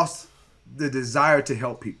never lost the desire to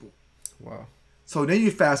help people. Wow. So then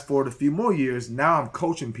you fast forward a few more years. Now I'm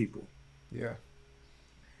coaching people. Yeah.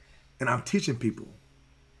 And I'm teaching people.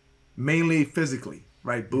 Mainly physically,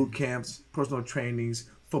 right? Boot camps, personal trainings,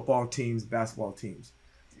 football teams, basketball teams.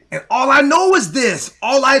 And all I know is this.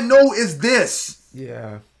 All I know is this.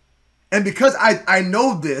 Yeah. And because I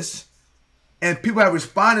know this, and people have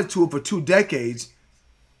responded to it for 2 decades,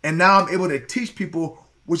 and now I'm able to teach people,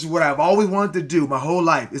 which is what I've always wanted to do my whole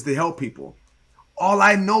life, is to help people. All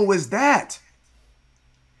I know is that.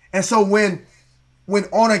 And so when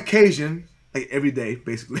on occasion, like every day,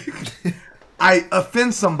 basically, I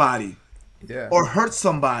offend somebody or hurt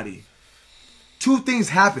somebody, 2 things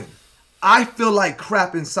happen. I feel like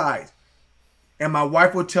crap inside. And my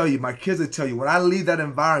wife will tell you, my kids will tell you, when I leave that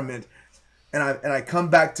environment and I come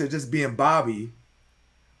back to just being Bobby,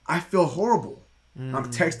 I feel horrible.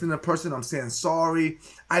 I'm texting the person, I'm saying sorry.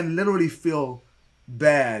 I literally feel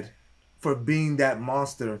bad for being that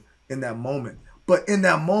monster in that moment. But in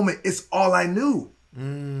that moment, it's all I knew.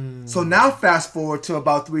 So now fast forward to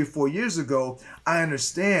about 3 or 4 years ago, I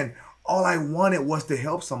understand all I wanted was to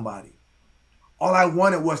help somebody. All I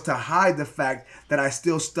wanted was to hide the fact that I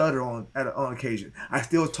still stutter on occasion. I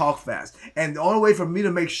still talk fast. And the only way for me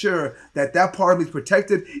to make sure that that part of me is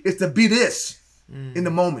protected is to be this in the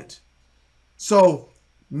moment. So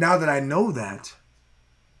now that I know that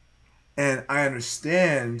and I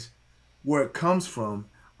understand where it comes from,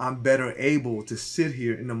 I'm better able to sit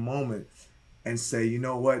here in the moment and say, you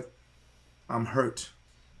know what? I'm hurt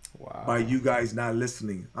by Wow. you guys not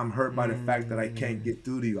listening. I'm hurt by the fact that I can't get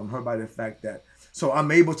through to you. I'm hurt by the fact that, so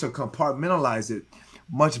I'm able to compartmentalize it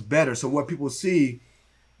much better. So what people see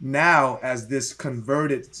now as this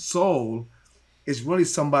converted soul is really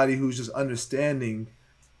somebody who's just understanding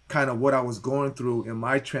kind of what I was going through in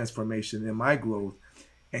my transformation, in my growth,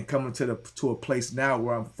 and coming to a place now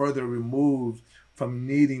where I'm further removed from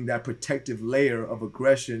needing that protective layer of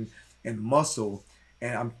aggression and muscle,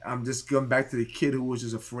 and I'm just going back to the kid who was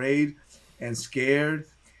just afraid and scared,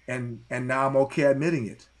 and now I'm okay admitting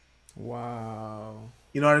it. Wow.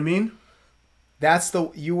 You know what I mean?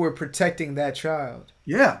 You were protecting that child.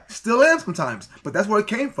 Yeah, still am sometimes, but that's where it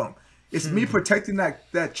came from. It's me protecting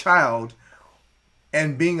that child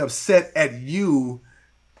and being upset at you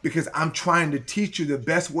because I'm trying to teach you the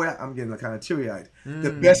best way. I'm getting kind of teary-eyed.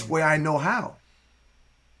 The best way I know how.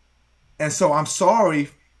 And so I'm sorry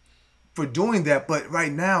for doing that, but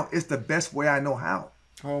right now it's the best way I know how.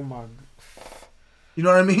 Oh my. You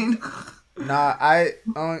know what I mean? Nah,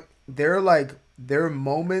 there are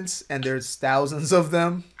moments, and there's thousands of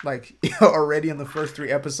them, like already in the first 3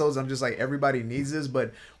 episodes. I'm just like, everybody needs this.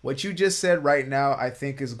 But what you just said right now, I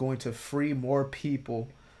think is going to free more people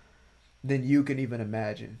than you can even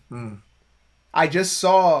imagine. I just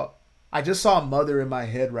saw a mother in my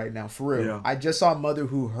head right now, for real. Yeah. I just saw a mother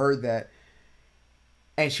who heard that,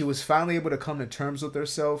 and she was finally able to come to terms with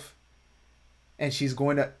herself, and she's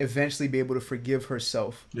going to eventually be able to forgive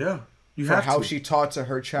herself. Yeah. You for have how to. she taught to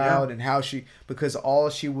her child, and how because all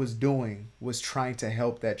she was doing was trying to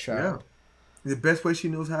help that child. Yeah. The best way she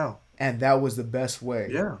knows how. And that was the best way.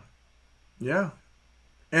 Yeah. Yeah.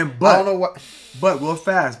 And I don't know what. But real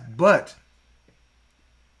fast. But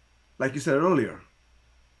like you said earlier,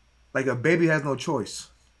 like a baby has no choice.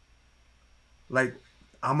 Like,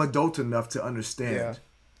 I'm adult enough to understand.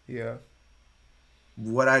 Yeah.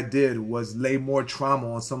 What I did was lay more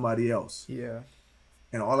trauma on somebody else. Yeah.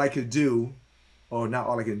 And all I could do, or not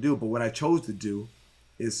all I can do, but what I chose to do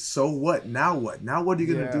is, so what? Now what? Now what are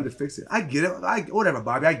you going to do to fix it? I get it. Whatever,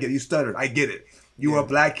 Bobby. I get it. You stuttered. I get it. You were a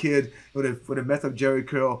black kid with a messed up Jerry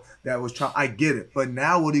curl that was trying. I get it. But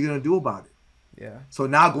now what are you going to do about it? Yeah. So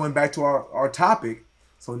now going back to our topic.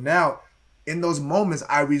 So now in those moments,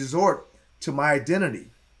 I resort to my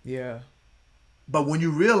identity. Yeah. But when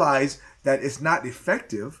you realize that it's not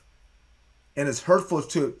effective, and it's hurtful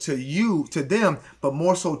to you, to them, but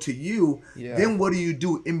more so to you, then what do you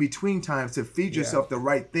do in between times to feed yourself the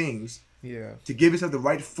right things, to give yourself the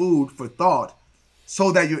right food for thought,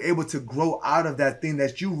 so that you're able to grow out of that thing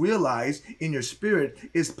that you realize in your spirit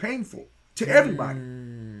is painful to everybody.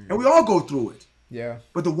 And we all go through it. Yeah.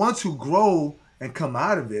 But the ones who grow and come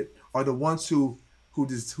out of it are the ones who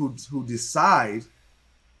decide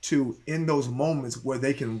to, in those moments where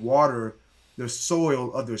they can water the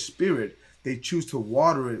soil of their spirit, they choose to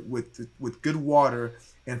water it with good water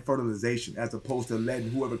and fertilization, as opposed to letting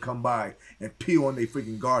whoever come by and pee on their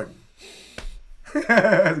freaking garden.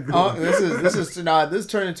 This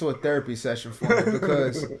turned into a therapy session for me,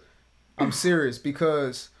 because I'm serious.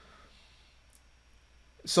 Because,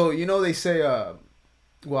 so they say, well,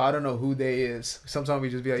 I don't know who they is. Sometimes we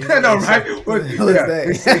just be like, I know, right? They.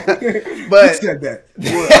 But said that.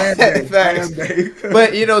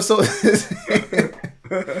 But so.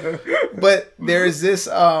 But there's this,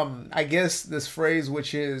 I guess, this phrase,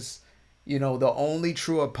 which is, the only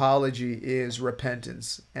true apology is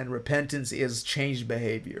repentance, and repentance is changed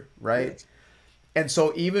behavior, right? Yes. And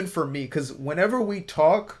so even for me, because whenever we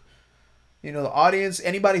talk, the audience,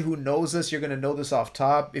 anybody who knows us, you're going to know this off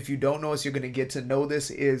top. If you don't know us, you're going to get to know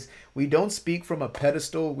this, is we don't speak from a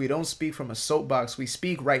pedestal. We don't speak from a soapbox. We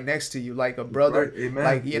speak right next to you, like a brother,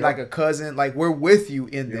 right. Like a cousin, like we're with you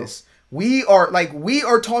in this. We are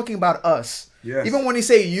talking about us. Yes. Even when you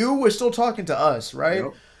say you, we're still talking to us, right?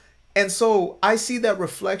 Yep. And so I see that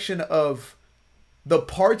reflection of the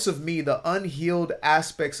parts of me, the unhealed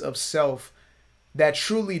aspects of self that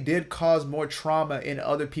truly did cause more trauma in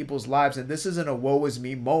other people's lives. And this isn't a woe is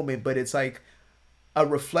me moment, but it's like a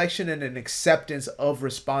reflection and an acceptance of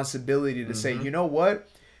responsibility to say, you know what?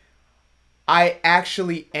 I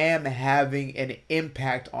actually am having an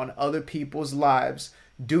impact on other people's lives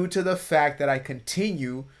due to the fact that I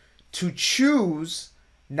continue to choose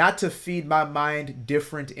not to feed my mind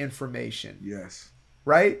different information. Yes.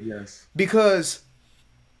 Right? Yes. Because,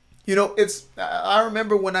 I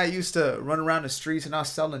remember when I used to run around the streets and I was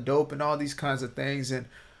selling dope and all these kinds of things. And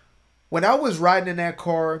when I was riding in that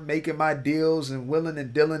car, making my deals and willing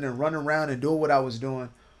and dealing and running around and doing what I was doing,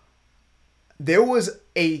 there was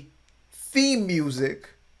a theme music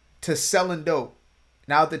to selling dope.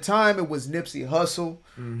 Now, at the time, it was Nipsey Hussle.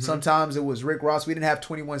 Sometimes it was Rick Ross. We didn't have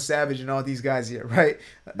 21 Savage and all these guys yet, right?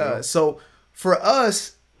 So for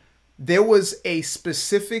us, there was a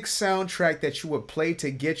specific soundtrack that you would play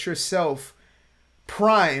to get yourself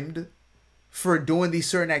primed for doing these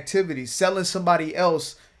certain activities, selling somebody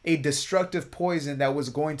else a destructive poison that was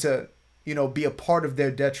going to, be a part of their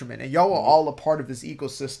detriment. And y'all are all a part of this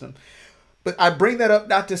ecosystem. But I bring that up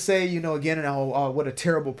not to say, again, what a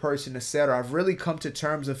terrible person, etc. I've really come to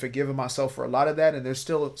terms and forgiven myself for a lot of that, and there's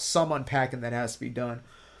still some unpacking that has to be done.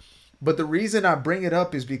 But the reason I bring it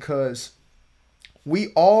up is because we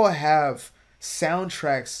all have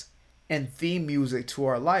soundtracks and theme music to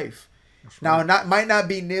our life. Right. Now, it might not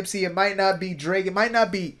be Nipsey, it might not be Drake, it might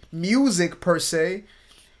not be music per se,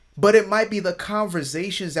 but it might be the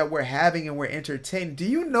conversations that we're having and we're entertained. Do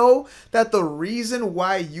you know that the reason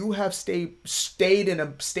why you have stayed in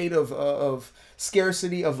a state of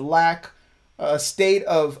scarcity, of lack, a state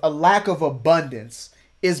of a lack of abundance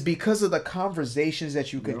is because of the conversations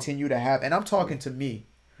that you continue to have? And I'm talking to me.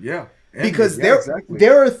 Yeah. Because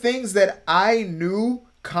there are things that I knew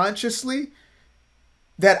consciously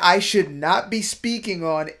that I should not be speaking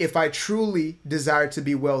on if I truly desire to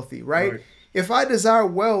be wealthy, right? If I desire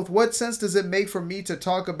wealth, what sense does it make for me to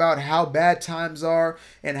talk about how bad times are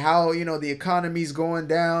and how, the economy's going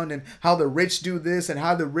down and how the rich do this and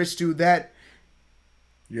how the rich do that?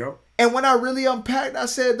 Yep. And when I really unpacked, I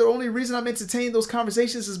said the only reason I'm entertaining those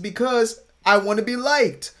conversations is because I want to be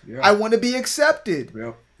liked. Yeah. I want to be accepted.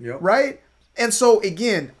 Yep. Yep. Right? And so,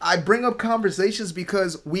 again, I bring up conversations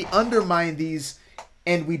because we undermine these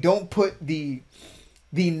and we don't put the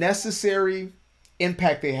necessary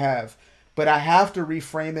impact they have. But I have to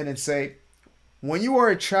reframe it and say, when you are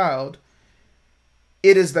a child,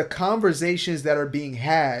 it is the conversations that are being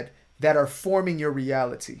had that are forming your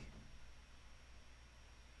reality.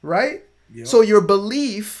 Right? Yep. So your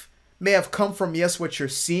belief may have come from, yes, what you're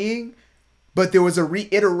seeing, but there was a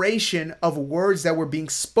reiteration of words that were being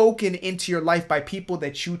spoken into your life by people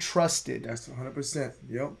that you trusted. That's 100%.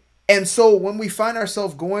 Yep. And so when we find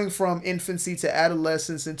ourselves going from infancy to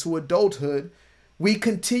adolescence into adulthood, we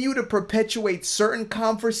continue to perpetuate certain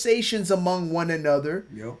conversations among one another.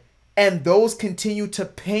 Yep. And those continue to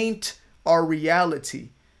paint our reality.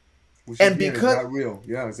 Which and again, because is not real.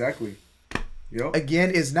 Yeah, exactly. Yep.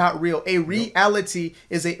 Again, is not real. A reality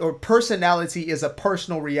or personality is a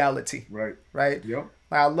personal reality. Right. Right? Yep.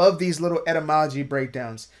 I love these little etymology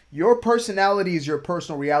breakdowns. Your personality is your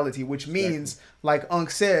personal reality, which means, like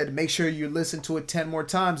Unc said, make sure you listen to it 10 more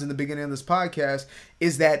times in the beginning of this podcast,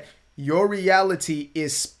 is that your reality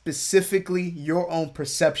is specifically your own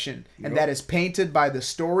perception. And that is painted by the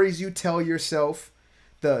stories you tell yourself,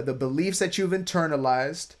 the beliefs that you've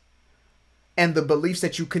internalized, and the beliefs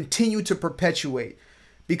that you continue to perpetuate.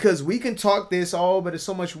 Because we can talk this, but it's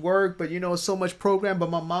so much work, but it's so much program, but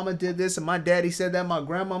my mama did this, and my daddy said that, my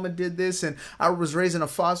grandmama did this, and I was raised in a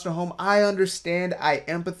foster home. I understand, I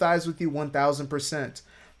empathize with you 1000%.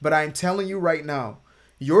 But I'm telling you right now,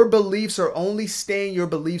 your beliefs are only staying your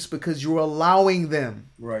beliefs because you're allowing them.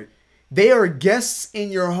 Right. They are guests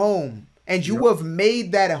in your home. And you have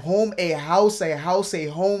made that home a house, a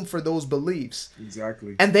home for those beliefs.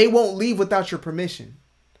 Exactly. And they won't leave without your permission.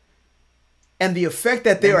 And the effect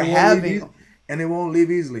that they are having... And they won't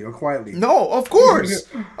leave easily or quietly. No, of course.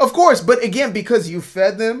 Of course. But again, because you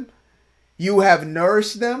fed them, you have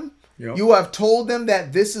nourished them, you have told them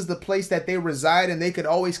that this is the place that they reside and they could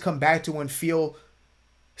always come back to and feel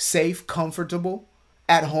safe, comfortable,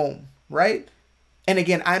 at home, right? And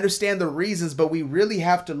again, I understand the reasons, but we really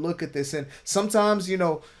have to look at this. And sometimes,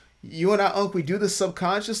 you and I, Unc, we do this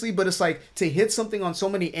subconsciously, but it's like to hit something on so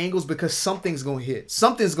many angles because something's going to hit.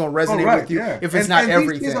 Something's going to resonate with you if it's not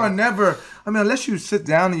everything. These are never, unless you sit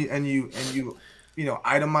down and you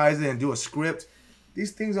itemize it and do a script,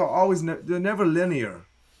 these things are always, they're never linear.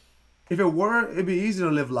 If it were, it'd be easier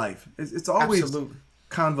to live life. It's always Absolutely.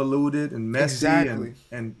 Convoluted and messy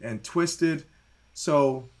and twisted.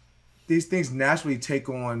 So these things naturally take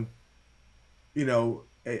on,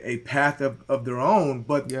 a path of their own,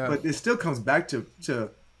 but it still comes back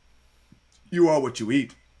to you are what you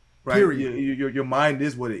eat, right? Your mind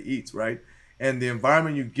is what it eats, right? And the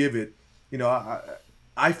environment you give it,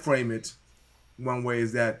 I frame it one way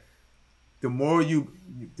is that the more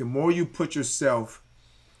you put yourself,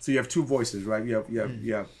 so you have two voices, right? You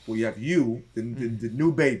have you, the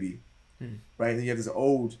new baby, right? And you have this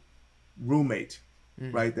old roommate,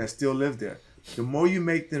 right, that still lives there. the more you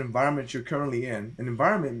make the environment you're currently in, an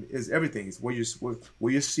environment is everything. It's where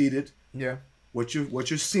you're seated, Yeah. what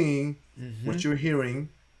you're seeing, Mm-hmm. what you're hearing,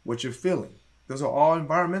 what you're feeling. Those are all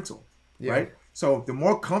environmental, Yeah. right? So the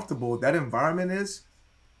more comfortable that environment is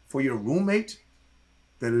for your roommate,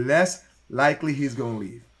 the less likely he's gonna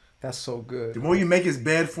leave. That's so good. The more you make his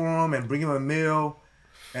bed for him and bring him a meal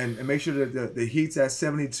and make sure that the heat's at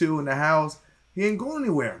 72 in the house, he ain't going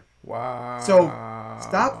anywhere. So Wow.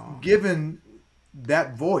 stop giving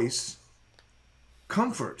that voice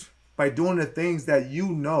comfort by doing the things that you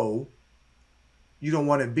know you don't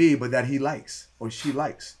want to be, but that he likes or she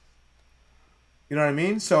likes. You know what I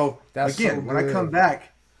mean? So That's so again, when I come good.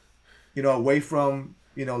 back, away from,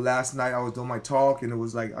 last night I was doing my talk and it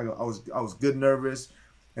was like I was good nervous,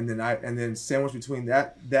 and then sandwiched between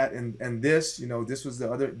that and this, this was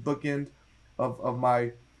the other bookend of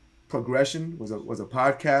my progression was a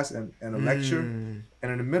podcast and a lecture, Mm.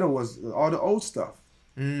 and in the middle was all the old stuff.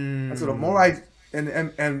 And so the more Mm. I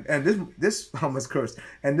and this I almost cursed,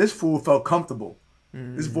 and this fool felt comfortable.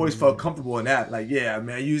 This voice felt Mm. comfortable in that. Like, yeah,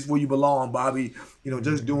 man, you where you belong, Bobby.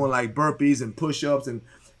 Just doing like burpees and push-ups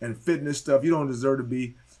and fitness stuff. You don't deserve to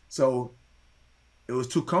be. So it was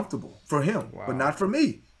too comfortable for him, but Wow. not for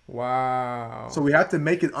me. So Wow. we have to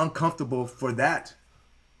make it uncomfortable for that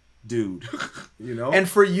dude. you know? And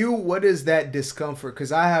for you, what is that discomfort?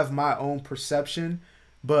 Because I have my own perception,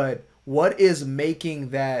 but what is making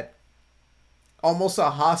that almost a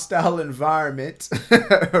hostile environment,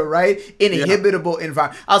 right? Yeah. Inhibitable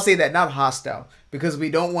environment. I'll say that, not hostile, because we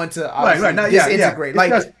don't want to Right. obviously No, yeah, yeah. disintegrate. It's Like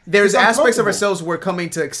just there's it's aspects of uncomfortable. ourselves we're coming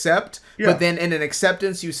to accept, but Yeah. then in an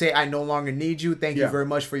acceptance, you say, "I no longer need you. Thank you Yeah. very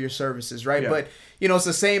much for your services." Right? Yeah. But it's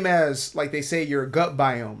the same as like they say your gut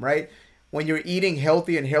biome, right? When you're eating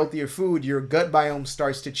healthy and healthier food, your gut biome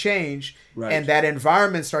starts to change, and Right. that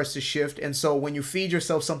environment starts to shift. And so when you feed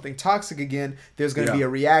yourself something toxic again, there's going to be Yeah. a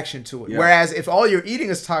reaction to it. Yeah. Whereas if all you're eating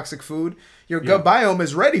is toxic food, your gut Yeah. biome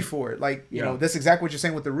is ready for it. Like, Yeah. that's exactly what you're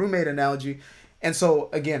saying with the roommate analogy. And so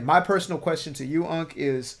again, my personal question to you, Unc,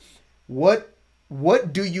 is what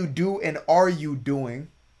do you do and are you doing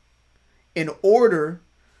in order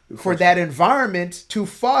for that environment to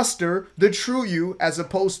foster the true you as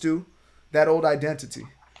opposed to that old identity?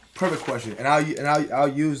 Perfect question. And I'll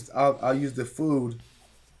use the food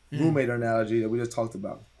roommate analogy that we just talked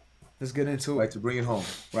about, Let's get into right, it. to bring it home,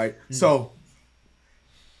 right? So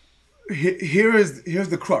here's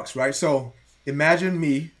the crux, right? So imagine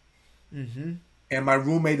me and my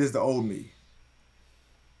roommate is the old me,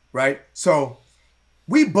 right? So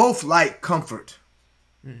we both like comfort,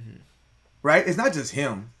 right? It's not just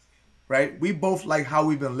him, right? We both like how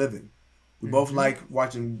we've been living. We both like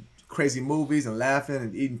watching crazy movies and laughing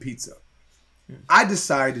and eating pizza. I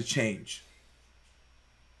decided to change,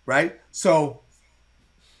 right? So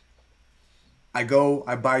I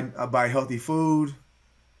buy healthy food.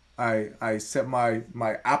 I set my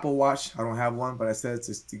Apple Watch. I don't have one, but I set it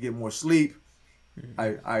to get more sleep.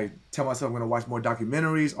 I tell myself I'm gonna watch more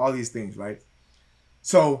documentaries, all these things, right?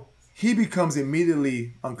 So he becomes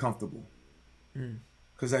immediately uncomfortable.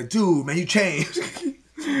 Cause like, dude, man, you changed.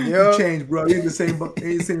 You Yep. changed, bro. You ain't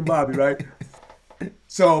the same Bobby, right?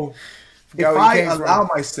 So if Forgot where I you came allow from.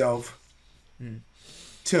 myself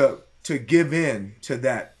to give in to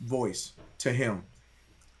that voice, to him,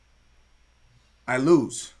 I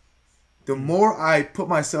lose. The more I put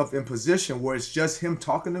myself in position where it's just him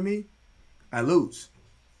talking to me, I lose.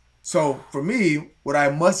 So for me, what I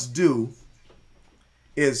must do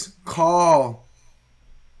is call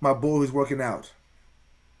my boy who's working out,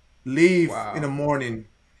 leave in the Wow. morning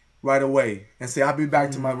right away, and say I'll be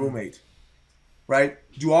back to my roommate. Right?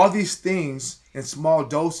 Do all these things in small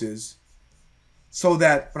doses so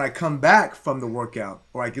that when I come back from the workout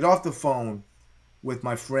or I get off the phone with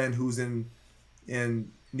my friend who's in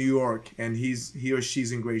New York and he or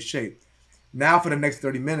she's in great shape, now for the next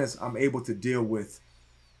 30 minutes I'm able to deal with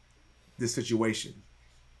this situation.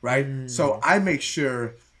 Right? So I make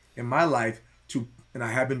sure in my life and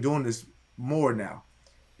I have been doing this more now,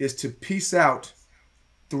 is to piece out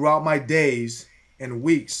throughout my days and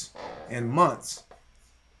weeks and months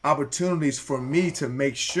opportunities for me to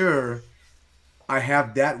make sure I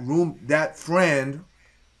have that friend,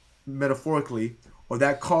 metaphorically, or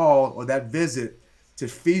that call or that visit to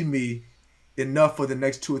feed me enough for the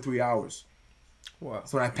next 2 or 3 hours. Wow.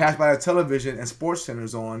 So when I pass by the television and Sports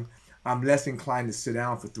Center's on, I'm less inclined to sit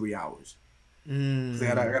down for 3 hours. Because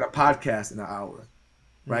I got a podcast in an hour,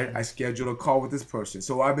 right? I scheduled a call with this person.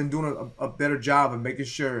 So I've been doing a better job of making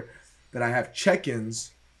sure that I have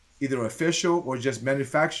check-ins, either official or just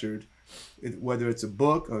manufactured, whether it's a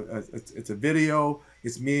book, or it's a video,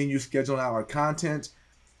 it's me and you scheduling out our content.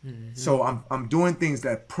 So I'm doing things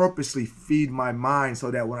that purposely feed my mind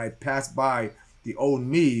so that when I pass by the old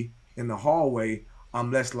me in the hallway,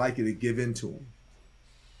 I'm less likely to give in to them.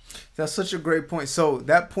 That's such a great point. So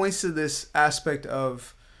that points to this aspect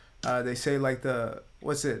of, they say like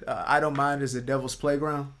what's it? Idle mind is the devil's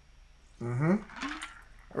playground. Mm-hmm.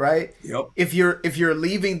 Right? Yep. If you're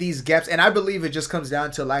leaving these gaps, and I believe it just comes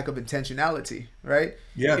down to lack of intentionality, right?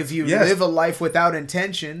 Yes. If you Yes. live a life without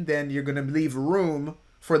intention, then you're gonna leave room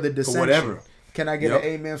for the dissension. For whatever. Can I get an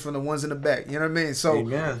amen from the ones in the back? You know what I mean? So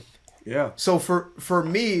amen. Yeah. So for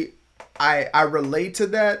me, I relate to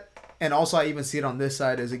that, and also I even see it on this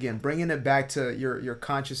side as, again, bringing it back to your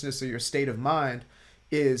consciousness or your state of mind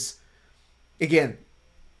is, again,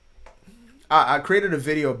 I created a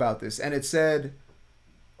video about this, and it said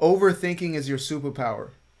overthinking is your superpower.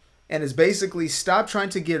 And it's basically stop trying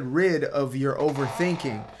to get rid of your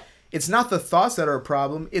overthinking. It's not the thoughts that are a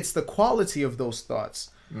problem, it's the quality of those thoughts.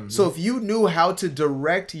 Mm-hmm. So if you knew how to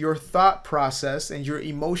direct your thought process and your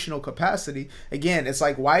emotional capacity, again, it's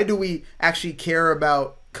like, why do we actually care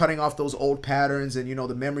about cutting off those old patterns and,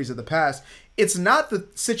 the memories of the past? It's not the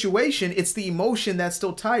situation, it's the emotion that's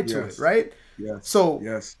still tied to it, right? Yes. So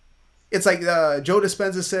yes. It's like Joe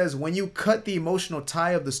Dispenza says, when you cut the emotional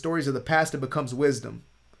tie of the stories of the past, it becomes wisdom.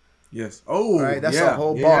 Yes. Oh, right. That's a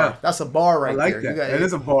whole bar. That's a bar right there. I like that. That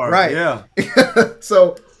is a bar. Right. Yeah.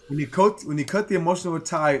 So when you cut the emotional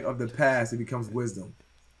tie of the past, it becomes wisdom.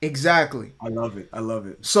 Exactly. I love it. I love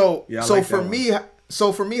it. So for me,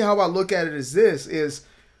 how I look at it is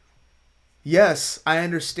yes, I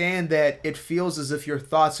understand that it feels as if your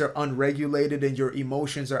thoughts are unregulated and your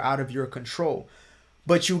emotions are out of your control.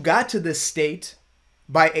 But you got to this state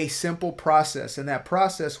by a simple process, and that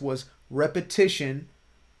process was repetition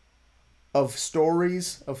of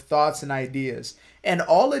stories, of thoughts, and ideas. And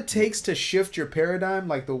all it takes to shift your paradigm,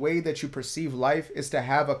 like the way that you perceive life, is to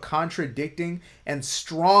have a contradicting and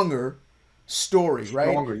stronger story, right?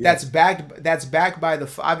 Stronger, yes. That's backed by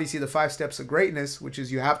obviously the 5 steps of greatness, which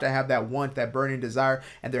is you have to have that want, that burning desire,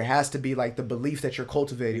 and there has to be like the belief that you're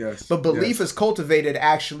cultivating. Yes. But belief is cultivated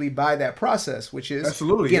actually by that process, which is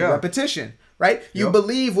repetition. Right? You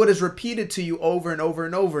believe what is repeated to you over and over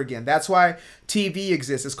and over again. That's why TV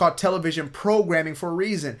exists. It's called television programming for a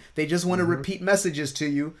reason. They just want to repeat messages to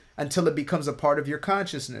you until it becomes a part of your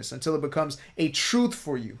consciousness, until it becomes a truth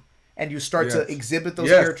for you. And you start to exhibit those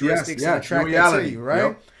characteristics and attract that to you,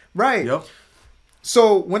 right? Right. Yep.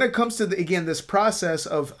 So when it comes to, this process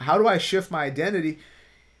of how do I shift my identity,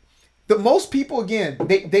 most people, again,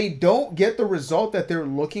 they don't get the result that they're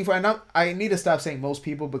looking for. And I need to stop saying most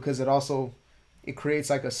people, because it creates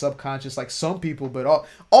like a subconscious, like some people, but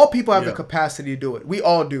all people have the capacity to do it. We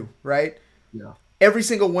all do, right? Yeah. Every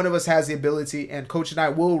single one of us has the ability, and Coach and I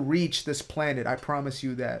will reach this planet. I promise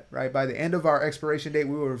you that, right? By the end of our expiration date,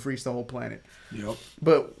 we will have reached the whole planet. Yep.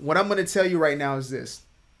 But what I'm going to tell you right now is this.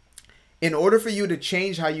 In order for you to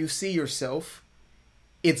change how you see yourself,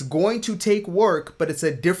 it's going to take work, but it's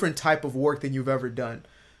a different type of work than you've ever done.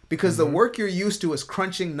 Because the work you're used to is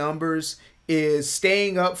crunching numbers, is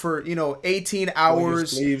staying up for 18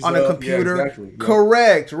 hours on a computer. Yeah, exactly.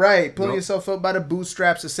 Correct, right? Pulling yourself up by the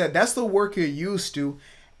bootstraps. That's the work you're used to,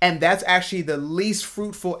 and that's actually the least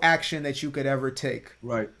fruitful action that you could ever take.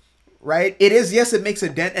 Right. It is, yes, it makes a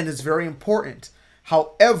dent, and it's very important.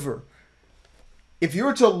 However, if you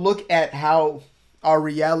were to look at how our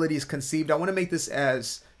reality is conceived, I want to make this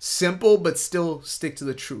as simple but still stick to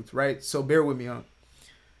the truth, right? So bear with me on.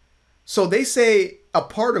 So they say a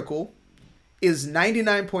particle is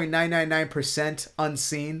 99.999%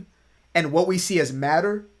 unseen, and what we see as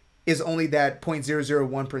matter is only that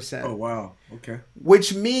 0.001%. Oh, wow. Okay.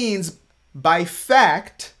 Which means, by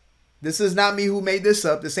fact, this is not me who made this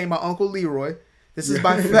up. This ain't my Uncle Leroy. This is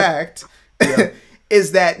by fact,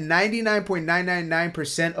 is that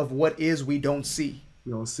 99.999% of what is we don't see.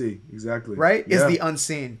 We don't see. Exactly. Right? Is the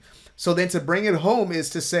unseen. So then to bring it home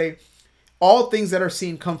is to say, all things that are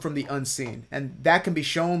seen come from the unseen. And that can be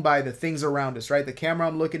shown by the things around us, right? The camera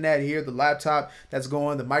I'm looking at here, the laptop that's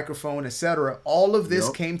going, the microphone, etc. All of this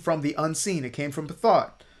came from the unseen. It came from the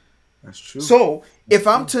thought. That's true. So if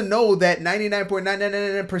I'm to know that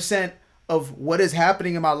 99.999% of what is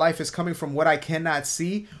happening in my life is coming from what I cannot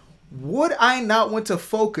see, would I not want to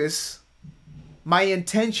focus my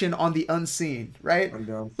intention on the unseen, right?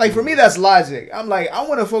 Like for me, that's logic. I'm like, I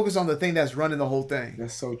want to focus on the thing that's running the whole thing.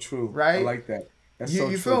 That's so true. Right? I like that. That's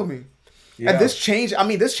you feel me? Yeah. And this changed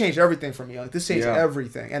everything for me. Like this changed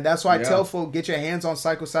everything. And that's why I tell folk, get your hands on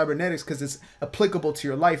psycho-cybernetics, because it's applicable to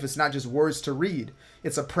your life. It's not just words to read.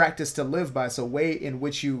 It's a practice to live by. It's a way in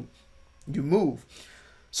which you move.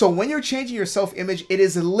 So when you're changing your self-image, it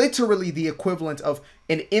is literally the equivalent of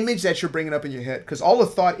an image that you're bringing up in your head, because all a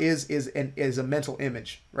thought is a mental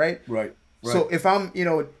image, right? Right. So if I'm,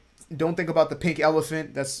 don't think about the pink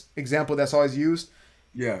elephant. That's example that's always used.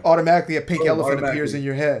 Yeah. Automatically, a pink elephant appears in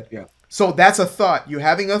your head. Yeah. So that's a thought. You're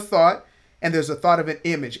having a thought, and there's a thought of an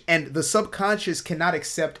image, and the subconscious cannot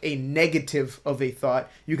accept a negative of a thought.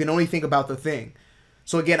 You can only think about the thing.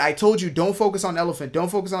 So again, I told you, don't focus on elephant. Don't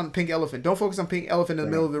focus on pink elephant. Don't focus on pink elephant in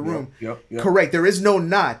the middle of the room. Yep. Correct. There is no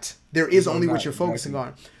not. There is only what you're focusing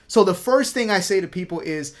on. So the first thing I say to people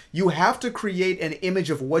is you have to create an image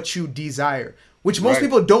of what you desire, which most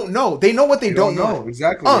people don't know. They know what they don't know.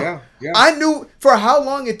 Exactly. Yeah. I knew for how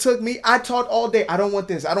long it took me. I taught all day. I don't want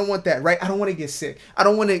this. I don't want that. Right. I don't want to get sick. I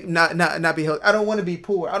don't want to not be healthy. I don't want to be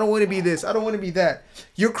poor. I don't want to be this. I don't want to be that.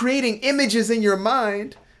 You're creating images in your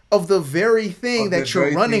mind of the very thing that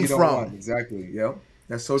you're running from. Exactly. Yep.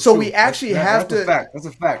 That's so true. So we actually have to. That's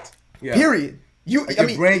a fact. Yeah. Period. Your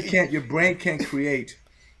brain can't create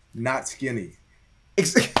not skinny.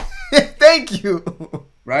 Thank you.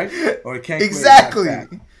 Right? Or it can't exactly. Create not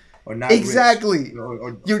fat, or not exactly.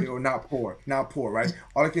 Rich, or not poor. Not poor, right?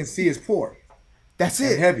 All it can see is poor. That's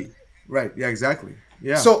and it. Heavy. Right. Yeah, exactly.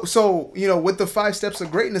 Yeah. So with the 5 steps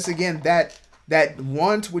of greatness, again, that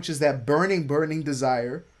want, which is that burning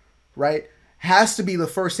desire, right, has to be the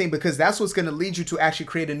first thing, because that's what's going to lead you to actually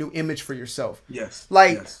create a new image for yourself. Yes.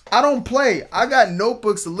 I don't play. I got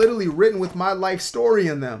notebooks literally written with my life story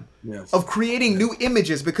in them. Yes. Of creating new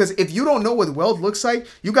images, because if you don't know what wealth looks like,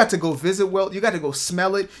 you got to go visit wealth. You got to go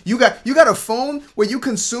smell it. You got a phone where you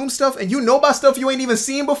consume stuff and you know about stuff you ain't even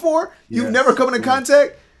seen before. You've never come into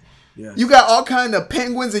contact. Yes. You got all kind of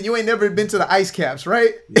penguins and you ain't never been to the ice caps,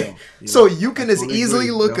 right? Yeah. So you can as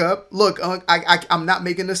easily look up. Look, I'm not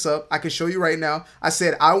making this up. I can show you right now. I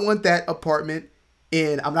said I want that apartment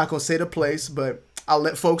in. I'm not gonna say the place, but I'll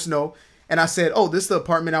let folks know. And I said, oh, this is the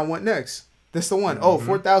apartment I want next. This the one. Oh,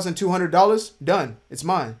 $4,200. Done. It's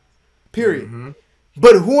mine. Period.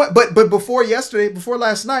 But before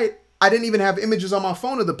last night, I didn't even have images on my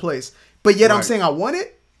phone of the place. But yet I'm saying I want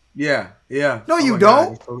it. Yeah. No, you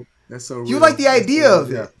don't. That's so real. You like the idea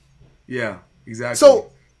of it. Yeah, exactly.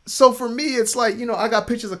 So for me, it's like, I got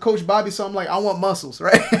pictures of Coach Bobby, so I'm like, I want muscles,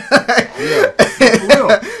 right?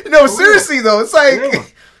 Seriously though, it's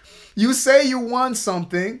like you say you want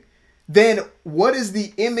something, then what is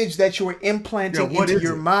the image that you're implanting into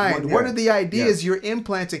your mind? What are the ideas you're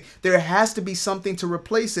implanting? There has to be something to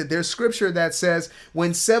replace it. There's scripture that says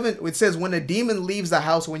when a demon leaves the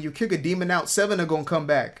house, when you kick a demon out, 7 are gonna come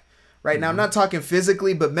back. Right now, I'm not talking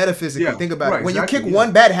physically, but metaphysically. Think about it. When you kick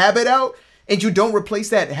one bad habit out and you don't replace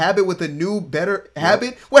that habit with a new, better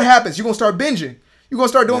habit, what happens? You're going to start binging. You're going to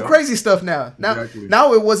start doing crazy stuff now.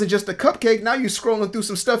 Now it wasn't just a cupcake. Now you're scrolling through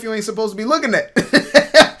some stuff you ain't supposed to be looking at.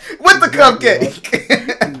 With the cupcake.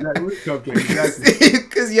 With cupcake.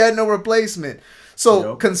 Because you had no replacement.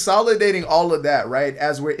 So consolidating all of that, right,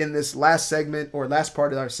 as we're in this last segment or last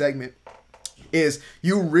part of our segment, is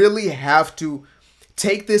you really have to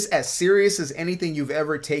take this as serious as anything you've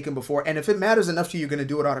ever taken before. And if it matters enough to you, you're going to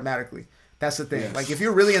do it automatically. That's the thing. Yes. Like, if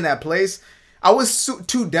you're really in that place, I was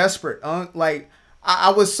too desperate. I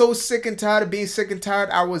was so sick and tired of being sick and tired.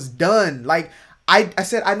 I was done. Like, I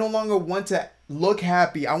said, I no longer want to look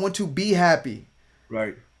happy. I want to be happy.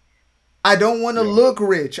 Right. I don't want to look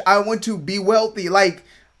rich. I want to be wealthy. Like,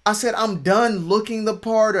 I said, I'm done looking the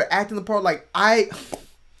part or acting the part. Like,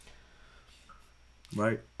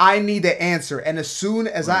 Right. I need the answer. And as soon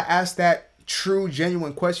as I ask that true,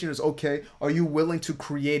 genuine question is, okay, are you willing to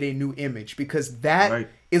create a new image? Because that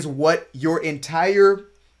is what your entire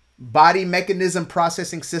body mechanism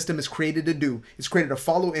processing system is created to do. It's created to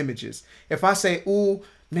follow images. If I say, ooh,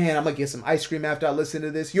 man, I'm going to get some ice cream after I listen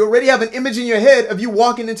to this, you already have an image in your head of you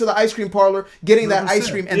walking into the ice cream parlor, getting that ice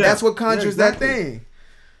cream, and that's what conjures that thing.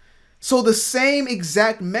 So the same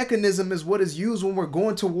exact mechanism is what is used when we're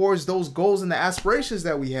going towards those goals and the aspirations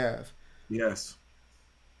that we have. Yes.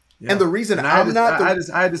 Yeah. And the reason I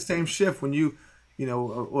had the same shift when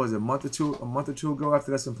what was it, a month or two ago after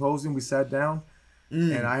that symposium, we sat down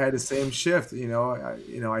and I had the same shift.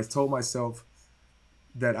 I told myself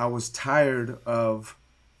that I was tired of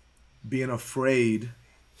being afraid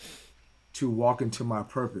to walk into my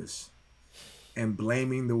purpose and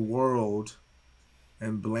blaming the world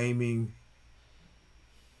and blaming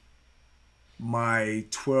my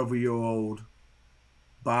 12-year-old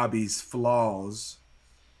Bobby's flaws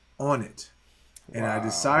on it. And I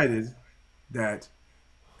decided that,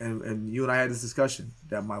 and you and I had this discussion,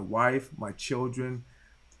 that my wife, my children,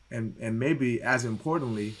 and maybe as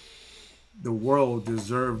importantly, the world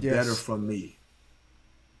deserved better from me.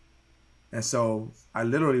 And so I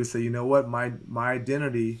literally would say, you know what, my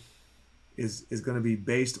identity is going to be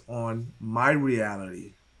based on my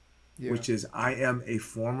reality, Yeah. which is I am a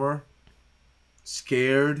former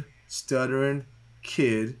scared, stuttering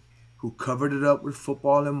kid who covered it up with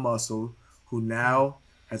football and muscle, who Mm. now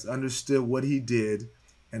has understood what he did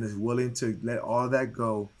and is willing to let all of that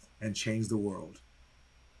go and change the world.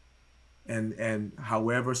 And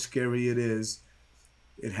however scary it is,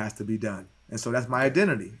 it has to be done. And so that's my Yeah.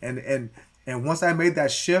 identity. And once I made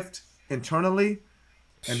that shift internally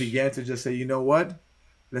and began to just say, you know what?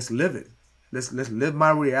 Let's live it. Let's live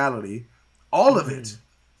my reality. All of Mm. it.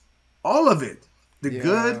 All of it. The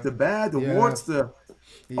good, Yeah. the bad, the Yeah. warts, the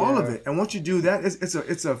all of Yeah. it. And once you do that,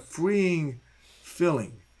 it's a freeing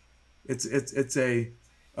feeling. It's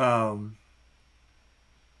um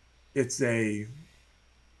it's a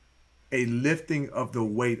lifting of the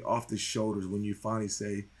weight off the shoulders when you finally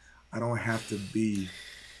say, I don't have to be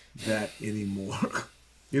that anymore.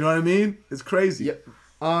 You know what I mean? It's crazy. Yep.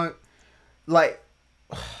 Like,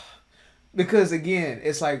 because again,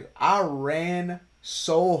 it's like I ran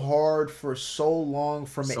so hard for so long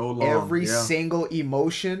from So long. every Yeah. single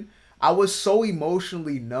emotion. I was so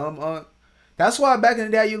emotionally numb. That's why back in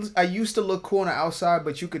the day I used to look cool on the outside,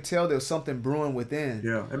 but you could tell there was something brewing within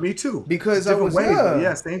Yeah. And me too. Just because I different was ways, but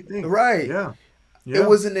yeah, same thing. right. Yeah. It Yeah.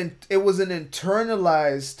 was an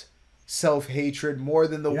internalized self-hatred more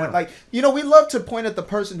than the one, Yeah. like, we love to point at the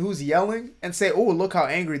person who's yelling and say, oh, look how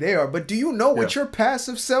angry they are, but do you know Yeah. what your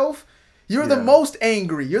passive self, you're the Yeah. most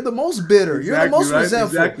angry, you're the most bitter, you're the Exactly, most right?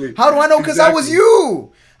 resentful. Exactly. How do I know? Because I was Exactly.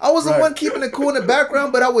 you. I was the Right. one keeping it cool in the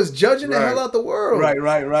background, but I was judging the hell Right. out the world.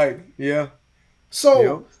 Right. Yeah.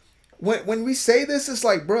 So Yep. when we say this, it's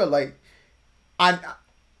like, bro, like, I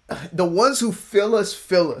the ones who feel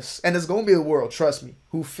us, and it's gonna be the world, trust me,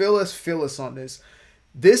 who feel us on this.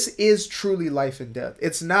 This is truly life and death.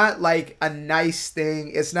 It's not like a nice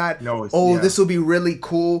thing. It's not, No, it's oh, yeah. this will be really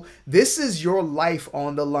cool. This is your life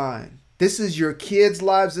on the line. This is your kids'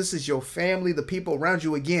 lives. This is your family, the people around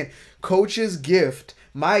you. Again, coach's gift,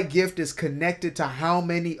 my gift is connected to how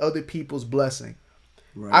many other people's blessing.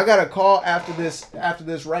 Right. I got a call after this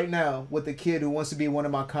right now with a kid who wants to be one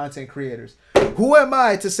of my content creators. Who am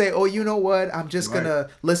I to say, oh, you know what? I'm just Right. gonna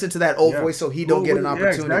listen to that old Yeah. voice so he don't get an Yeah,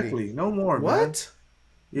 opportunity. exactly. No more, man. What?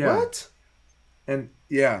 Yeah. What? And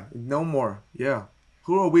yeah, no more. Yeah.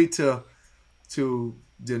 Who are we to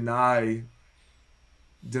deny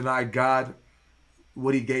God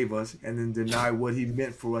what he gave us and then deny what he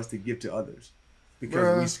meant for us to give to others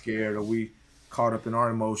because we Bruh. scared or we caught up in our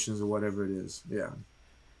emotions or whatever it is. Yeah.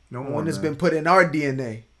 No more, One that's man. been put in our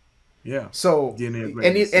DNA. Yeah. So, DNA of any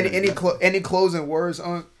greatness. Yeah, exactly. any closing words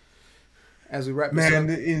on as we wrap this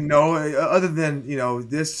Man, up? other than,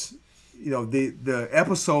 this, the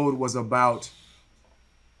episode was about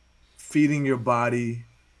feeding your body,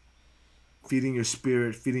 feeding your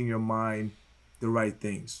spirit, feeding your mind the right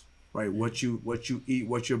things, right? What you eat,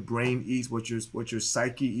 what your brain eats, what your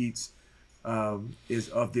psyche eats, is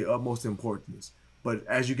of the utmost importance. But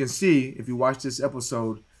as you can see, if you watch this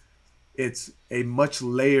episode, it's a much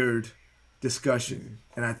layered discussion.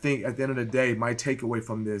 And I think at the end of the day, my takeaway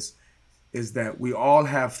from this is that we all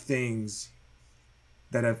have things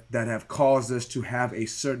that have caused us to have a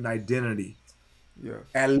certain identity, Yeah.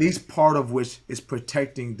 at least part of which is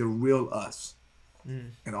protecting the real us. Mm.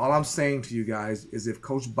 And all I'm saying to you guys is if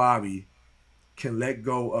Coach Bobby can let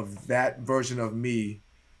go of that version of me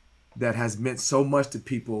that has meant so much to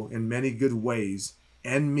people in many good ways,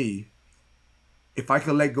 and me, if I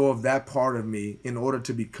can let go of that part of me in order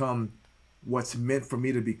to become what's meant for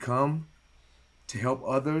me to become, to help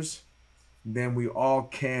others, then we all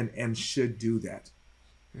can and should do that.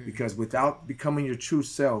 Because without becoming your true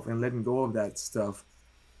self and letting go of that stuff,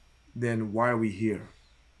 then why are we here?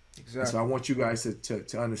 Exactly. And so I want you guys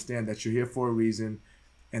to understand that you're here for a reason.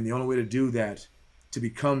 And the only way to do that, to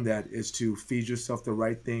become that, is to feed yourself the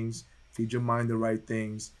right things, feed your mind the right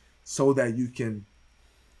things, so that you can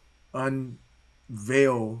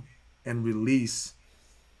unveil and release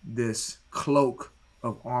this cloak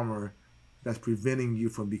of armor that's preventing you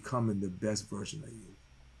from becoming the best version of you.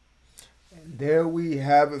 And there we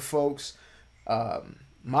have it, folks.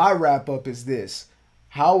 My wrap up is this: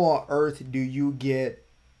 how on earth do you get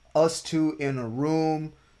us two in a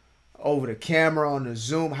room over the camera on the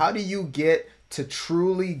Zoom? How do you get to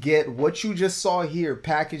truly get what you just saw here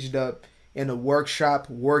packaged up in a workshop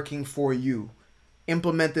working for you?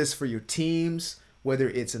 Implement this for your teams, whether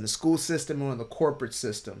it's in the school system or in the corporate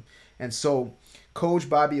system. And so Coach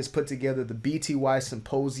Bobby has put together the BTY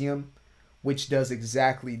Symposium, which does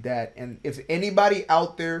exactly that. And if anybody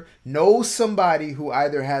out there knows somebody who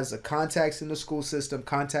either has a contacts in the school system,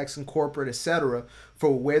 contacts in corporate, etc.,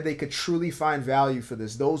 for where they could truly find value for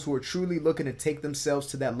this, those who are truly looking to take themselves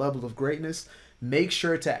to that level of greatness, make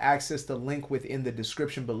sure to access the link within the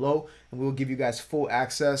description below, and we'll give you guys full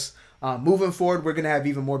access. Moving forward, we're going to have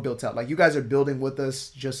even more built out. Like, you guys are building with us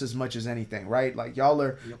just as much as anything, right? Like, y'all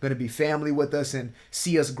are going to be family with us and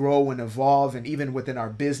see us grow and evolve, and even within our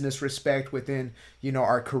business respect, within, you know,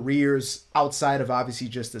 our careers outside of obviously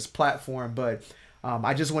just this platform. But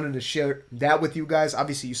I just wanted to share that with you guys.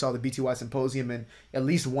 Obviously, you saw the BTY Symposium and at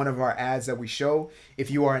least one of our ads that we show. If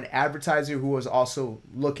you are an advertiser who is also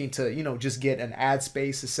looking to, you know, just get an ad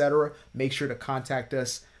space, etc., make sure to contact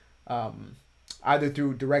us. Either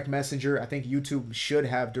through direct messenger. I think YouTube should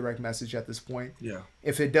have direct message at this point. Yeah.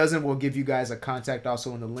 If it doesn't, we'll give you guys a contact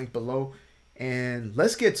also in the link below. And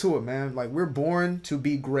let's get to it, man. Like, we're born to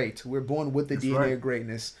be great. We're born with the DNA of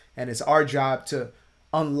greatness. And it's our job to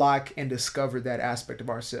unlock and discover that aspect of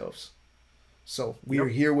ourselves. So we are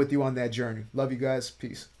here with you on that journey. Love you guys.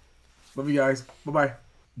 Peace. Love you guys. Bye-bye.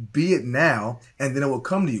 Be it now, and then it will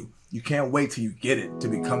come to you. You can't wait till you get it to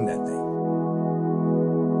become that thing.